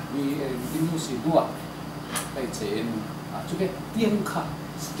มีมูสิบัวไปเจนจุดเตี้ยงค่ะ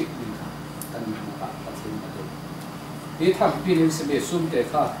สติ๊กนี่ค่ะตั้งอยู่ค่ะประเทศมาดูทำปีนี้เสด็จซุ่มเด็ก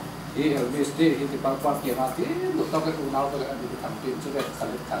ค่ะเมสเดย์ที่บางวันเกี่ยวกับที่ลูกต้องการอุณหภูมิอันนี้ทำเป็นจุดขัด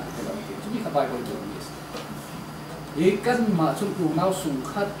ขัดที่เราเห็นจุดนี้ขบายบริจาคเมสกันมาจุดอุณหภูมิสูง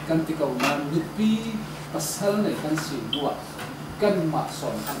ขัดกันที่เขามันลุปีภาษาในกันสิ่งด้วยกันมาสอ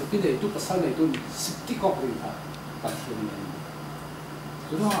นอันนี้เลยทุกภาษาในตัวสติ๊กออกเลยค่ะประเทศนี้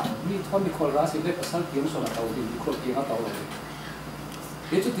จุดว่ามีท่อนมีคนรักสิ่งเล็กภาษาเกี่ยวกับสอนเราดีมีคนเกี่ยวกับเราเลย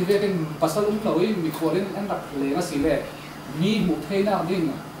จุดที่เรียกกันภาษาลุ่มเรามีคนเล่นอันดับเลยนะสิ่งเล็กมีหมู่เทน่าดิ้ง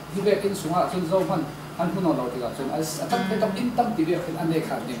ที่เรียกเป็นสูงอ่ะจนเราพันผู้นอนเราที่เราจนตั้งแต่ต้องอินตั้งที่เรียกเป็นอันเดียข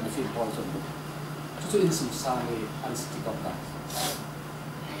าดเองในฟิล์มพอจนจุดอินสุสานอันสติกอกัน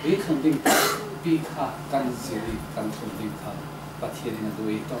คนดิ้งปีขากันเสียกันคนดิ้งขาประเทศนี้ด้ว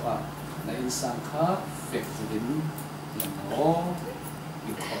ยตัวว่าในอินสังขาเฟกต์ดิ้งอย่างโอ้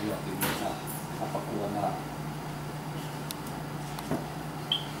ยิ่งคอยอยากดิ้งนะพักวันละ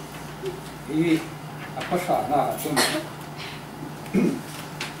ภาษาหน้าจน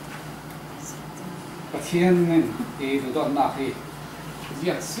ประเทศนี้ดูด้านหน้าที่เรี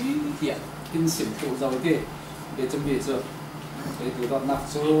ยกสีเดียอินสิบตัวเราเดี๋ยวจะมีจะดูด้านหน้า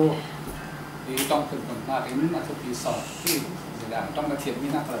จูต้องเป็นคนหน้าอินอัทุปีสอดที่ต้องมาเทียบมี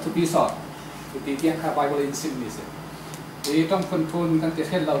หน้าอัทุปีสอดตีเตียงข้าไปบริสิบมีสิต้องคนทุนกันประ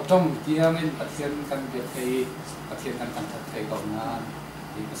เทศเราต้องเกี่ยวกับประเทศกันเดียวประเทศกันกันไทยก่อนงาน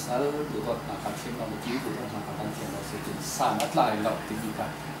ที่ภาษาดูด้านหน้าการเทียนเราเมื่อกี้ดูด้านหน้าการเทียนเราเสียจนสามอัตลายเราที่มีกัน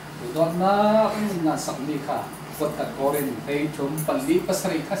ดูด้านหน้างานสังมีค่ะคนตัดโกเรนให้ชมปัลลีภาษา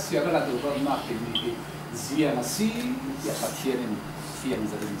อีกเสียก็แล้วดูด้านหน้าที่มีเสียงสีอยากประเทศนี้เทียน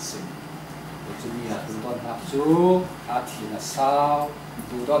จะเป็นสิ่งจะมีดูด้านหน้าจูอาทิตย์สาว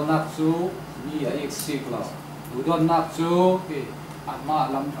ดูด้านหน้าจูมีอีกสิ่งเราดูด้านหน้าจูอาม่า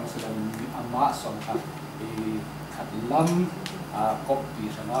ลำทางสลับอาม่าสองค่ะขัดลำก๊อปปี้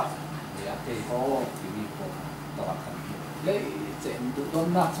ใช่ไหมเดี๋ยวไปเขาที่มีพวกตัวกันเลยเจนดูด้าน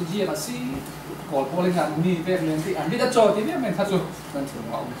หน้าจูเยี่ยมสิก่อนพอเล่นงานมีเรื่องที่อันนี้จะจอที่เนี่ยมันถ้าจูมันถึง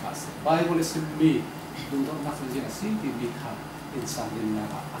ว่าอุ้มขาสิไปบริสุทธิ์มีดูด้านหน้าจูเยี่ยมสิที่มีค่ะอินสันดินนา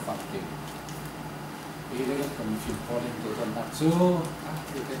อัฟฟิกเรื่องคนฟิล์มพอเล่นดูด้านหน้าจู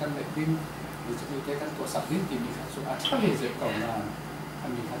ดูแต่กันเล็กดิ้งดูจะดูแต่กันตัวสับดิ้งที่มีค่ะจูอาจจะไม่เจ็บก่อนนะอัน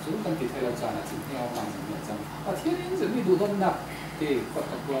นี้ค่ะจูกันที่ไทยเราจะนะถึงที่เอามาอย่างนี้จังประเทศนี้จะมีดูด้านหน้าที่ก็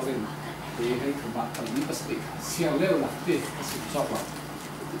ตะกัวเป็นให้ถึงมาทำนี้ภาษาเสียวเร็วละที่ภาษาชอบละ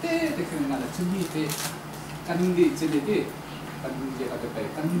แต่คือนั่นแหละจะมีที่กันดีจะมีที่กันเยอะก็ไป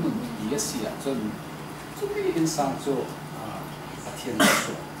กันหนุนเยอะเสียจนมีอินสังโจประเทศนี้โจ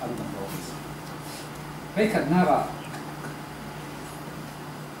อันนั้นเราไม่ขัดหน้าละ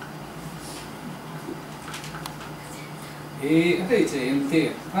อะไรจะเห็นที่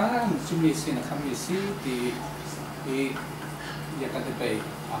จะมีสิ่งที่มีสิ่งที่อยากจะไป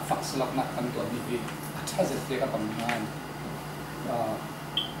ฝักสลักนักกันตัวนี้ถ้าจะเรียกกันงาน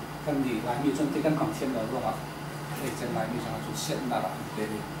กันดีหลายมีจนที่กันบางเช่นเราว่าจะหลายมีจนจุดเส้นน่ารักเด็ด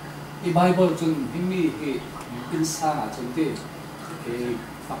ไบเบิลจนที่มีอินสาจนที่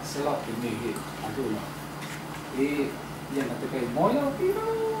ฝักสลักที่มีอะไรนะอยากจะไปมอยเราพี่เรา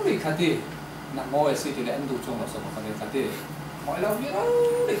เลยค่ะที่นักมวยสิที่เล่นดูจงเราสมกันเลยค่ะที่มอยเราพี่เรา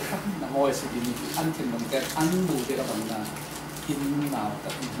เลยค่ะนักมวยสิที่มีอันที่มันแก่อันดูที่เราทำงานอินนาวแต่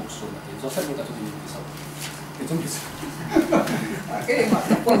อินมุกส่วนที่จะเสร็จก็จะมีที่สุดที่จะมีสุดเอ๊ะมา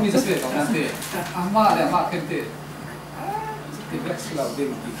คนมีจะเสียตรงนั้นที่อาม่าเนี่ยมาเห็นที่ที่เล็กสุดเราเดิน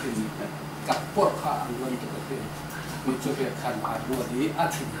ที่ที่กับปวดขาอันวันที่ที่มีจุดเรียกขันอาดูดีอา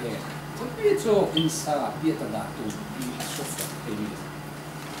ทิตย์เนี่ยทุกปีโจอินสาเบียตนาตุมีสุดที่มี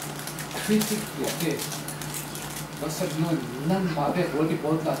คริติกตัวที่ก็สักหน่อยนั่นมาแบบวันที่ป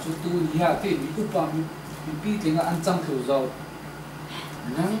วดขาจุดตัวยาที่มีอุปมามีปีที่งั้นอันจังคือเรา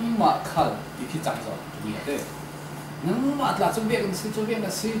นั่งมาขัดที่ที่จังเรามีอะไรนั่งมาหลังจากเบียกันสิจนเบีย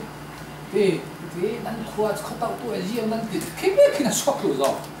กันสิที่นั่นขวดเขาตั้งตัวเยี่ยมนั่นที่คิดไม่คิดน่ะชอบคือเรา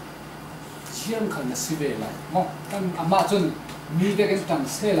เยี่ยมขันน่ะสิเวล่ะมองกันอามาจนมีเด็กตั้ง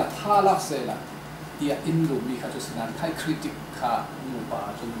เสละท่าลักเสละที่อินโดมีข้าจุดนั้นใครคริติกข้าหมู่ป่า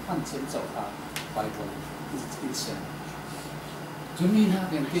จนพันเซนเจ้าข้าไปบนอินเซนจนมีนัก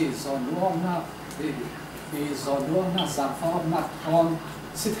เรียนที่สอนร้องนักที่สอนร้องนักสังฟ้านักทอน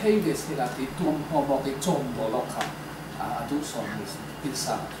สิทธิ์ให้เด็กที่ละที่ตัวหัวบอกที่จมบ่ล็อกข้าดูสอนอิน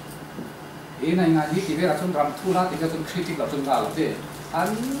สันในงานนี้ที่เวลาจนรำทุระที่จนคริติกเราจนกล่าวที่อัน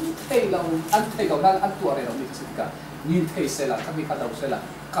เทเรานั่นอันตัวอะไรเรามีสิทธิ์กัน nhìn thấy sẽ là các vị khán đầu sẽ là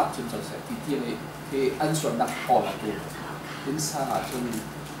cặp chân cho sẽ thì này thì anh xuân đặt họ là tụ đến sang ở trong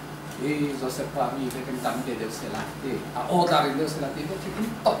thì Joseph Pami phải cần tạm để được sẽ là thì order được sẽ là thì cũng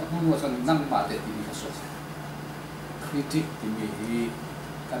tóc mua cho năng mà để thì cái số critic thì mình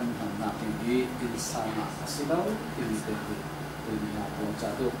kan hang na thì insana asilaw thì nhà của cha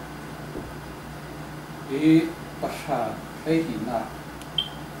tu thì pasha hay thì na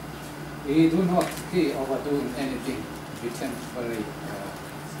do not he overdoing anything temporary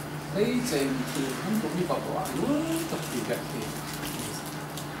thấy trên thì không có bị bảo luôn tập thì cái thì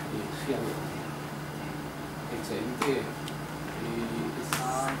khiêu cái trên thì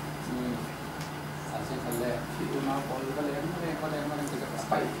sa aja kalau kita nak boleh kalau kita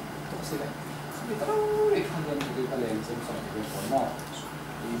sampai tu sila kami terus ikan jadi kalian semua itu semua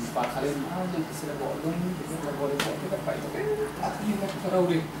ini pak kalian mana yang sila boleh kita boleh kita sampai tu kan ini nak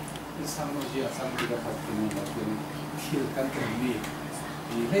terus sama dia sama kita pasti nak hilkan kami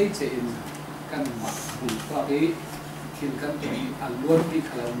ini jen kan mak tapi hilkan kami alur di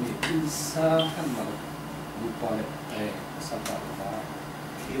kalau ni insan kan malu lupa sabar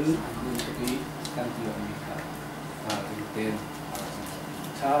hil alur kami kan dia mereka ruten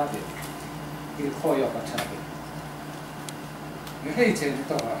cara dia khoya baca dia ni jen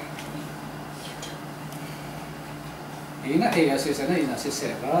itu ina sesana ina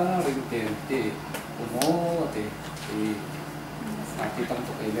sesera ruten dia umur dia nanti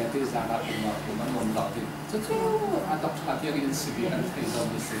tentu kaya dia jangan cuma ngomong dia tu atau nanti yang ini sih kan kita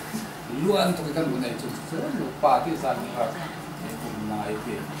mesti luan tu kan guna itu lupa dia jangan cuma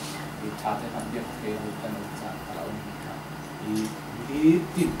itu chat yang dia pakai bukan chat kalau ini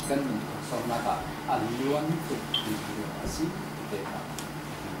kan soalnya tak aluan itu masih kita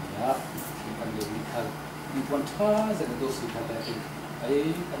ya kita lihat di pun thah jadi dosi kata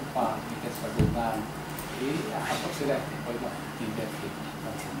itu kan pak kita sebenarnya apa sih lah kalau tidak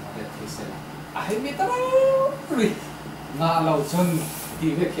macam ada kisah akhirnya terus ngalau jon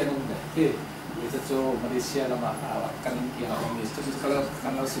tidak kian deh itu tu Malaysia lama kan kian orang ni itu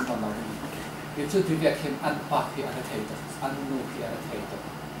kalau simpan lagi itu tidak kian anpak kian ada itu anu kian ada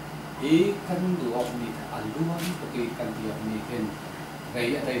itu kan dua ni aluan bagi kan dia ni kan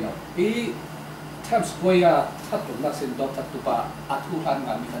gaya ada itu times boya satu nak sendok satu pa aturan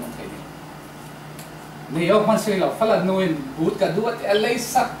kami kan ada Neo masih lah, kalau nuin but kedua ti alai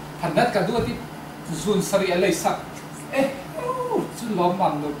sak, hendak kedua ti zun sari alai sak, tu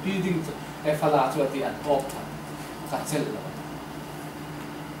lama no bidding tu, kalau tu ti adop, kacel lah.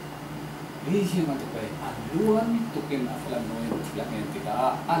 Ini yang mana tu kaya, aluan tu kan kalau nuin yang yang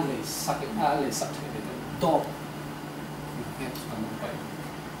tidak alai sak tu itu dop, ini tu kan kaya.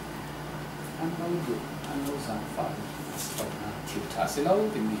 Anu sampai, sekarang kita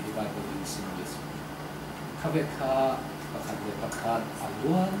selalu demi ibadah ini sendiri. Kabeka pakat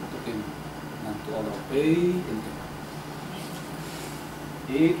aluan tukin nanti orang pay itu.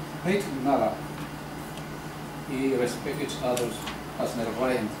 Baik nara. Respect each other's personal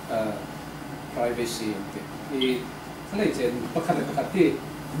right, privacy itu. Kalau jen pakat ti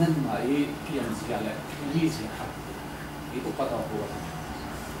nan mai yang siapa ini siapa itu pada apa?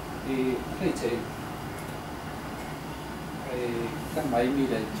 Kalau jen kan mai ni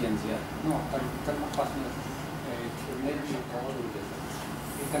dah jen siapa, no kan apa ni? Nên có được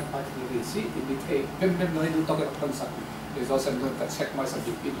kan pati risi ini ke bem noi du toke kan sak de zo sem don ka check mai sak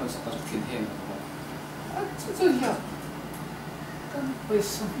in kan sak kin hen so ya kan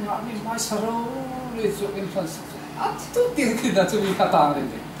pesa na mi mai saro le zo in kan sak tu tin ki da tu mi kata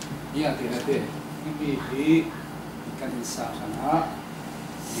ngene ya de ini kan sa sana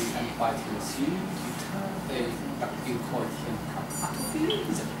ni kan pati risi kita de tak in ko hen ka tu tin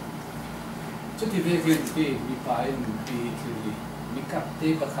jadi bagian ini mipain di kiri, mikap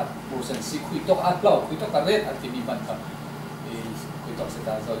te bakat bosan si kuitok atlau kuitok karet arti miban kap, kuitok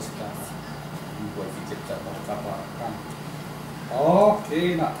sedar zoi sedar, buat fidget atau apa kan?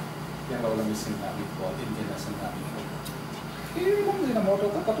 Oke nak, yang lalu mesin nabi buat Indian mesin nabi. Ini mungkin nama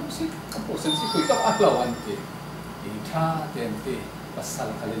orang kata tu si bosan si kuitok atlau ante, ini cah tente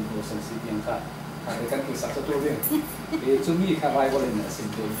pasal kalian bosan si tiangka, kalian kan kisah satu dia, cumi kawai boleh nasi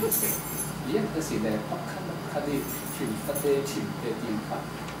tu ni. Yang kesini pakai kadi film kade tim tingkat,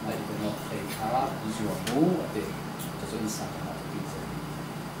 nah itu nak kaya juamu ada tu insan nak bisa.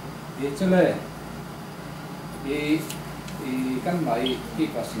 Itu le, kan mai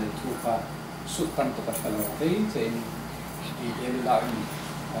kita sini tu pa sultan tu kalau jadi dia lain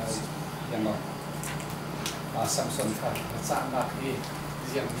yang Samsung kan sangat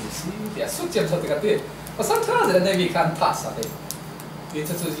yang dia sujud satu kata, pasal tu ada ni kan pas ada.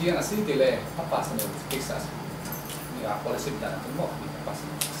 Itu tu dia nasi dia le apa sana Texas. ya policy dan tu mau ni pas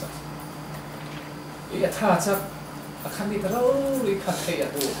ia tha chắc akan ni terlalu lihat kayak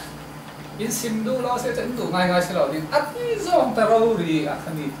tu in simdu lo saya tentu ngai selalu ni ati zong terlalu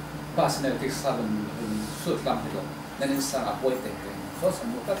akan ni pas nanti saben sud lam itu dan insan avoid tengking so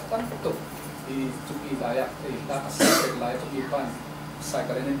semua kan betul di tuki layak lah aspek layak tuki pan saya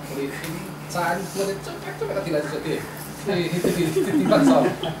kalian ini cari boleh cepet tidak jadi itu timban zau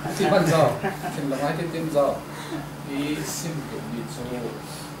tim lemah itu tim zau di simdu di so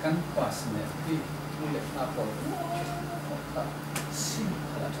kan pas nanti boleh apa sim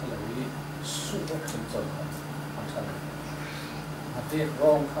kalau terlalu sudah contoh macam nanti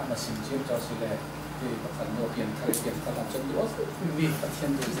rong kan sim sim jauh sila di pasal nopian kalian kalau contoh ini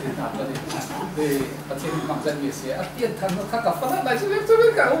pasien tu jadi apa ni di pasien macam ni sih pasien kan kakak faham lah cuma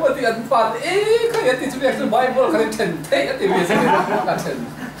kau mesti anfal kayak tu cuma tu Bible kalian cente ya tu biasa kan cente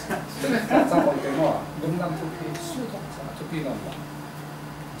cuma sama orang tengok dengan tu sudah sama tu pina lah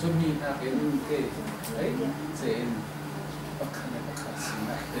cuma nak ini ke sen bakal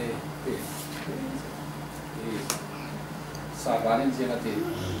sih sabanin sih nanti,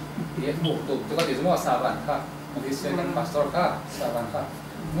 dia mau tuh kan dia semua saban kah, mungkin saya kan pastor kah, saban kah,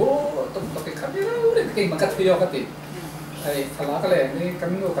 mau tuh ke kamera udah kayak makan video kati, kalau kalian ini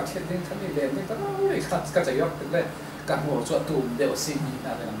kami mau kacet ini kami lihat ini kalau udah kacet yok gitu, kamu suatu tuh dia sih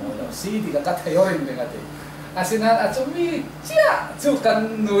ada yang mau sih dia kacet yok ini kati, asinan acumi cia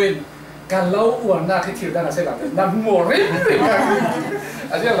cukan nuin. Kalau uang nak kecil dan saya bilang, nak morin,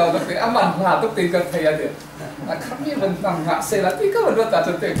 aja lah tu, aman lah tu tinggal kaya dia. Kami menang nak saya lah, tiga dua tak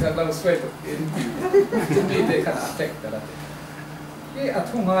cukup kalau sesuai tu, ini dia kan attack dah. Ini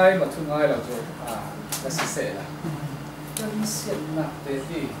atungai lah tu, masih saya lah. Kan siapa nak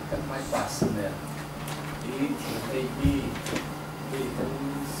jadi kan mai pas ni, ini kan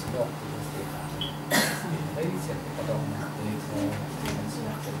sebab ini siapa pada nak jadi kan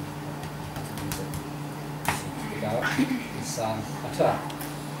siapa. Isang acha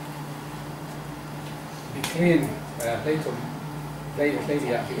bikin play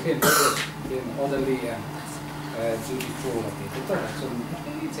ya bikin in orderly and dutiful itu kan cun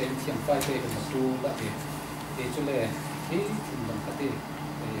chen tiang fai ke tu lah dia cun le timbang kati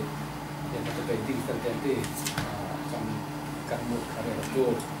yang tu ke ting kan dia cun kamu kare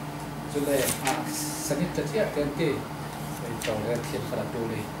tu cun le sanit saja kan ke jauh le tiang kara tu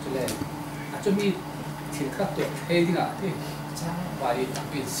le cun le cun mi thiên khắc tuyệt thế đi ngã thì cha bài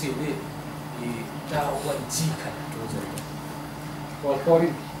biển xì đi thì đào vận chi khẩn chỗ rồi còn coi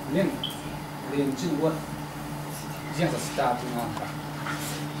lên chữ quân riêng là start từ ngang cả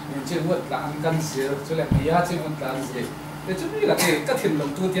lên chữ quân là ăn cân gì cho nên bia chữ quân là ăn gì để chúng mình là cái thiên lòng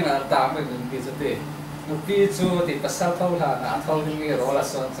tu tiên là tám cái cái gì thế một tí chú thì bắt sao thâu là nã thâu những cái đó là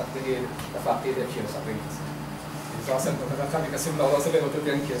sơn sạch cái là phát đi để chiều sạch do xem tôi đã phát cái sim đó sẽ lên một chút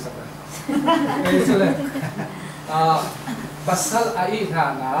tiền chiều sạch đấy cho nên pasal ai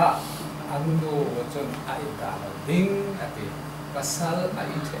thana anu chun ai ta ding ati pasal ai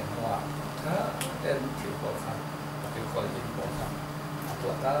thenwa tha ten ki ko kha ki ko yin ko kha to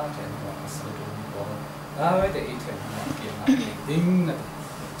ta thenwa pasal tu ni ko ta we te i thenwa ki na ding na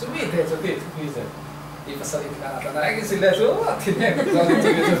chu mi te chu ti mi se i pasal i kana ta na ai sile chu thi ne ko ni chu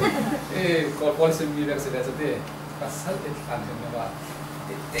ko pol se mi ver se le chu ti pasal i kan thenwa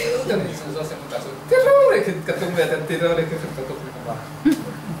Teo dan itu saya minta so terus ketemu ya dan terus ketemu apa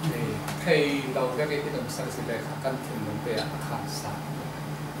hey lau cái đồng sản sinh này kan thùng pe akan sa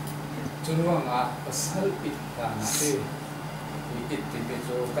chunwa nga pasal it ta na te it te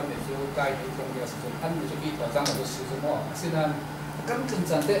jo kan ne jo kai ni kong ya so an jo it wa jang do su mo sinan kan tin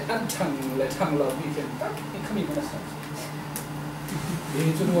chan te an chang le chang lo mi ken ta ni khami ma sa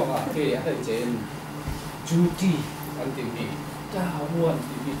ni chunwa nga te ya ta jen duty an tin ni đào nguồn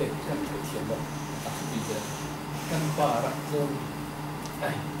thì bị đẩy thân thể thiệt rồi, bị căn bà rồi,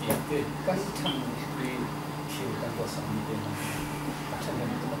 ai tiền tiền căn thằng bị thiếu căn cuộc sống như thế này, cho nên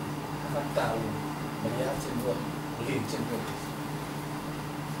nó phát tạo mấy giá trên nguồn liền trên nguồn,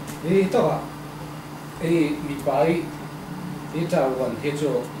 thì đó, thì bị bài, thì đào nguồn thì cho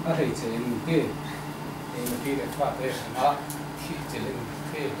anh thấy trên cái, thì nó bị để thoát để nó thì chỉ lên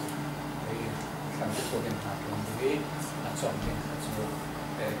cái khả năng của điện thoại của mình chọn cái chỗ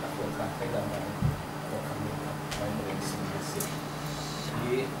để các cuộc gặp cái đầu này của các người gặp với một cái sự hiện diện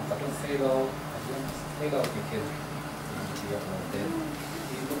thì các trong thay đổi cái kiểu thì ở đây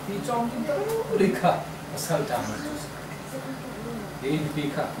thì một cái trong những cái đi cả sao chạm được thì đi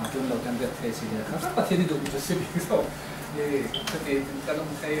cả mà chúngเราđang được thấy gì đấy các bạn thì đủ cho sự biết rồi thì các trong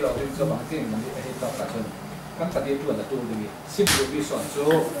thay đổi thì cho bạn cái mình phải hiểu tất cả rồi các bạn thì tuổi là tuổi gì xin được biết soạn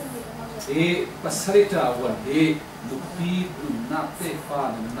số pasari trawan lupi nak te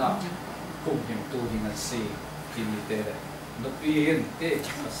fa nak kum him tu hinga si kini te lupi te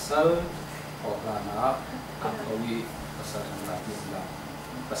pasal orana akawi pasal na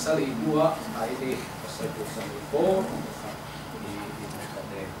pasal ibua ai pasal pasal ko i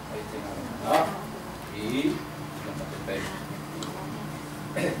kade ai te na i kate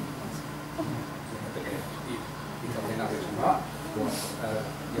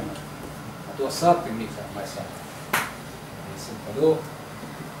yang atau asap ini kan masa sempado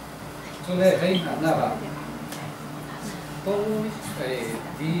sole hai nara to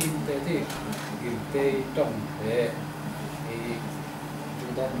di te trong te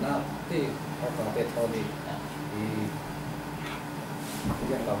dan na te apa te thoni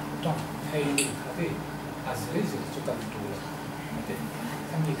yangเราต้องให้tapi asli sudah tu nanti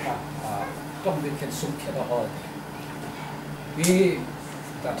kami kanต้องเป็นคนสุขแค่ละหอนี่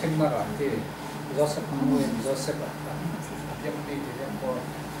แต่ถึงมาแล้วที่เราสับมือเราสับยังมีที่ยังพอ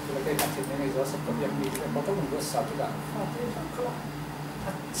เราได้ทำสิ่งนี้เราสับยังมีแต่พอต้องเราสับที่ละก็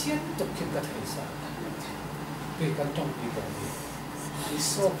เชี่ยตกขึ้นกับที่สับที่กันต้องมีกันที่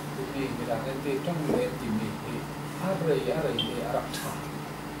สอบที่มีเวลาที่ต้องเรียนที่มีอะไรรักษา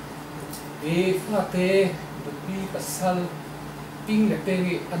ฟ้าเตะดูปีปัสสาวะปิ้งและเป็น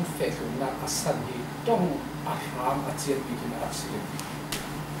อันเฟกนะอาศัยต้องอาหารอาเจียนปีกินอาศัย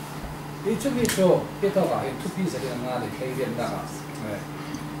จุดนี้โจที่ตัวว่าทุกปีจะเรียนงานเลยให้เรียนนะครับ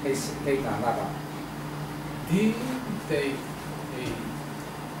ให้งานนะครับดีแต่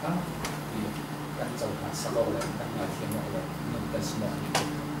การเจ้าการสโลว์เลยการงานเขียนมาเลยนั่นเป็นสมอง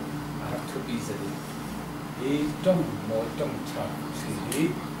ทุกปีจะดีต้องโมต้องชาสี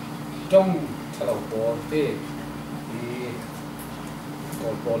ต้องฉลองโบเต้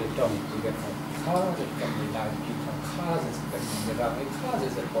โปรลิตองที่กันข้าจะกันในลายกินข้าจะกันในร้านข้าจ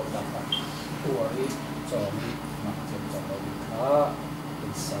ะปลดล็อกตัวนี้จอมีมาเจ็บจอมีข้าเป็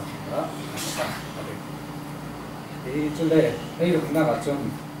นสัตว์ละสัตว์อะไรจุดเลยให้ลูกน้าจง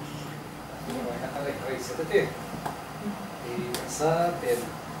อะไรเสร็จแล้วสัตว์เป็น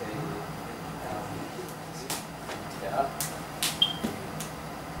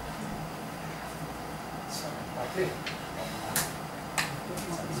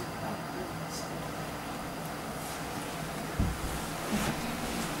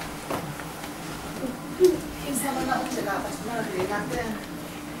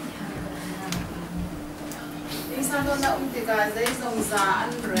Isa lo na umtiga zai zong za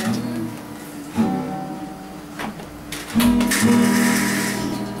an ren.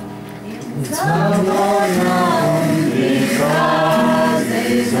 Isa lo na umtiga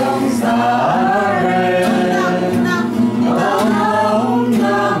zai zong za an ren.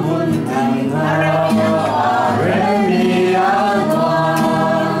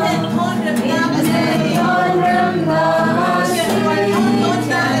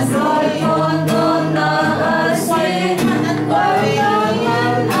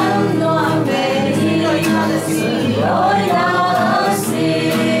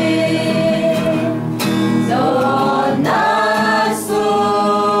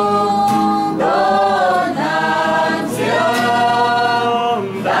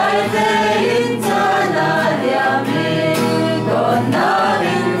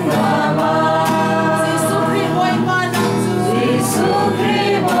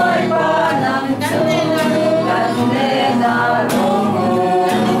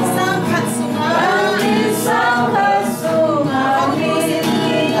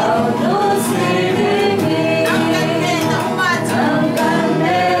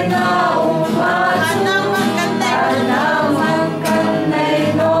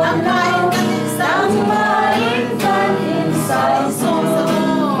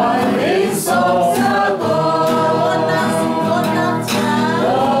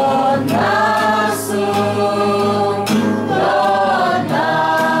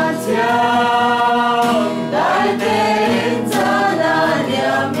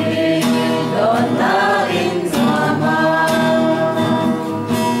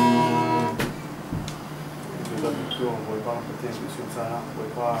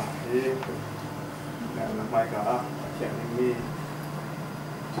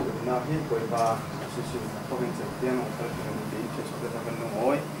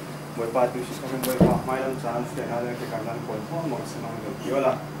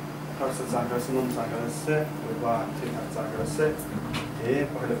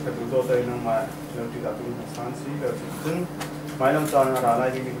 Mai lam chang ra lai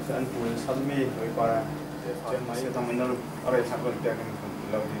ding san pul san mi loi pa chen mai ta min lam are thak ron tek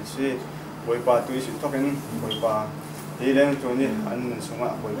lo di si loi pa tu si thokin loi pa thì đang chỗ này anh sung á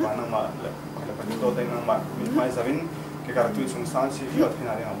bồi ban năng mà là phần đầu tiên năng mà mình phải sabin cái cả tụi sung sáng chỉ việc thế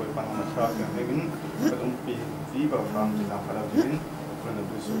nào để bồi ban năng mà theo cái này mình cái ông pi vi bảo phạm thì làm phải là mình còn là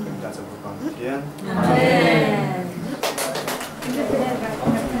tụi sung cái giá trị bồi ban Thian.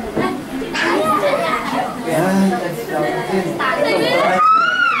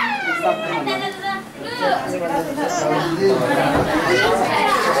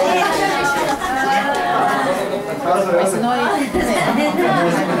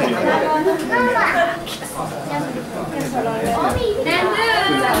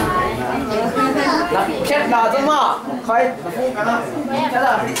 Chết nào chứ mà khơi phun cả nó thế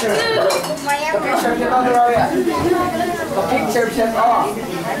là picture chết nó rồi à picture chết đó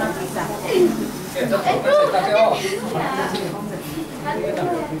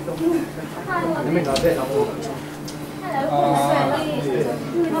mình nói về nó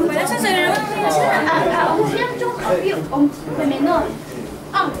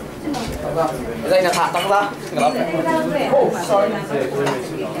đây là thả tóc ra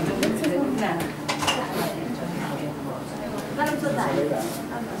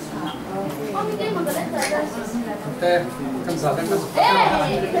Tê, căn giờ căn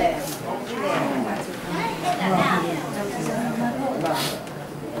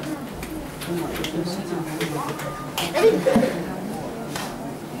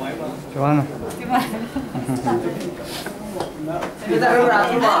Chào anh. bây giờ đâu ra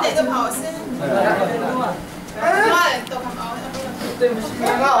mà để tôi hỏi xem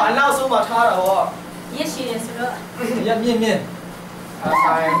nó anh lao xuống mà tha rồi Nhân miên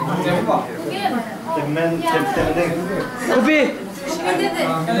sai chém bỏ Tìm men đi. Ubi cái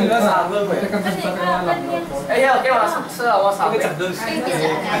này nó xả luôn vậy ấy hiểu cái mà sơ là nó cái chặt đơn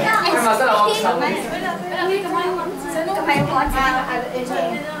cái mà sơ là nó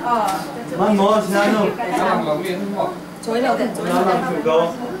Mang ngô xin anh luôn. nó làm lòng miên bỏ chối đầu Nó làm thử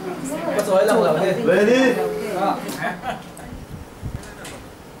câu. có rồi là một đi Về đi.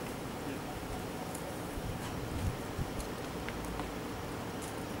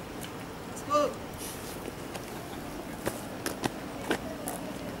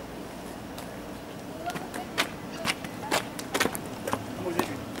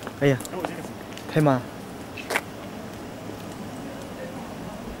 ấy à thế mà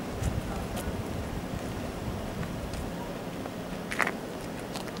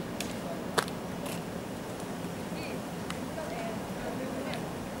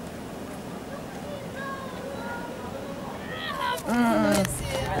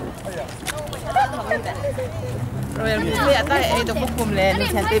rồi mình sẽ tại ấy được cùng lên mình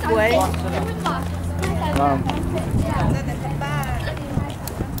sẽ tiếp cuối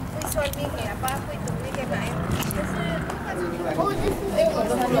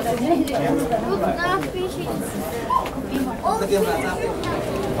Chỉ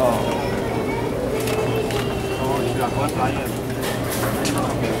là con cái này.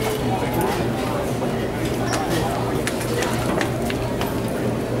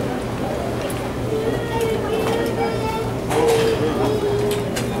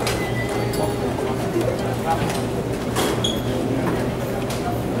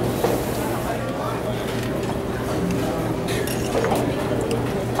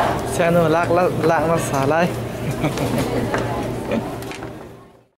 xe nó lạc nó xả lại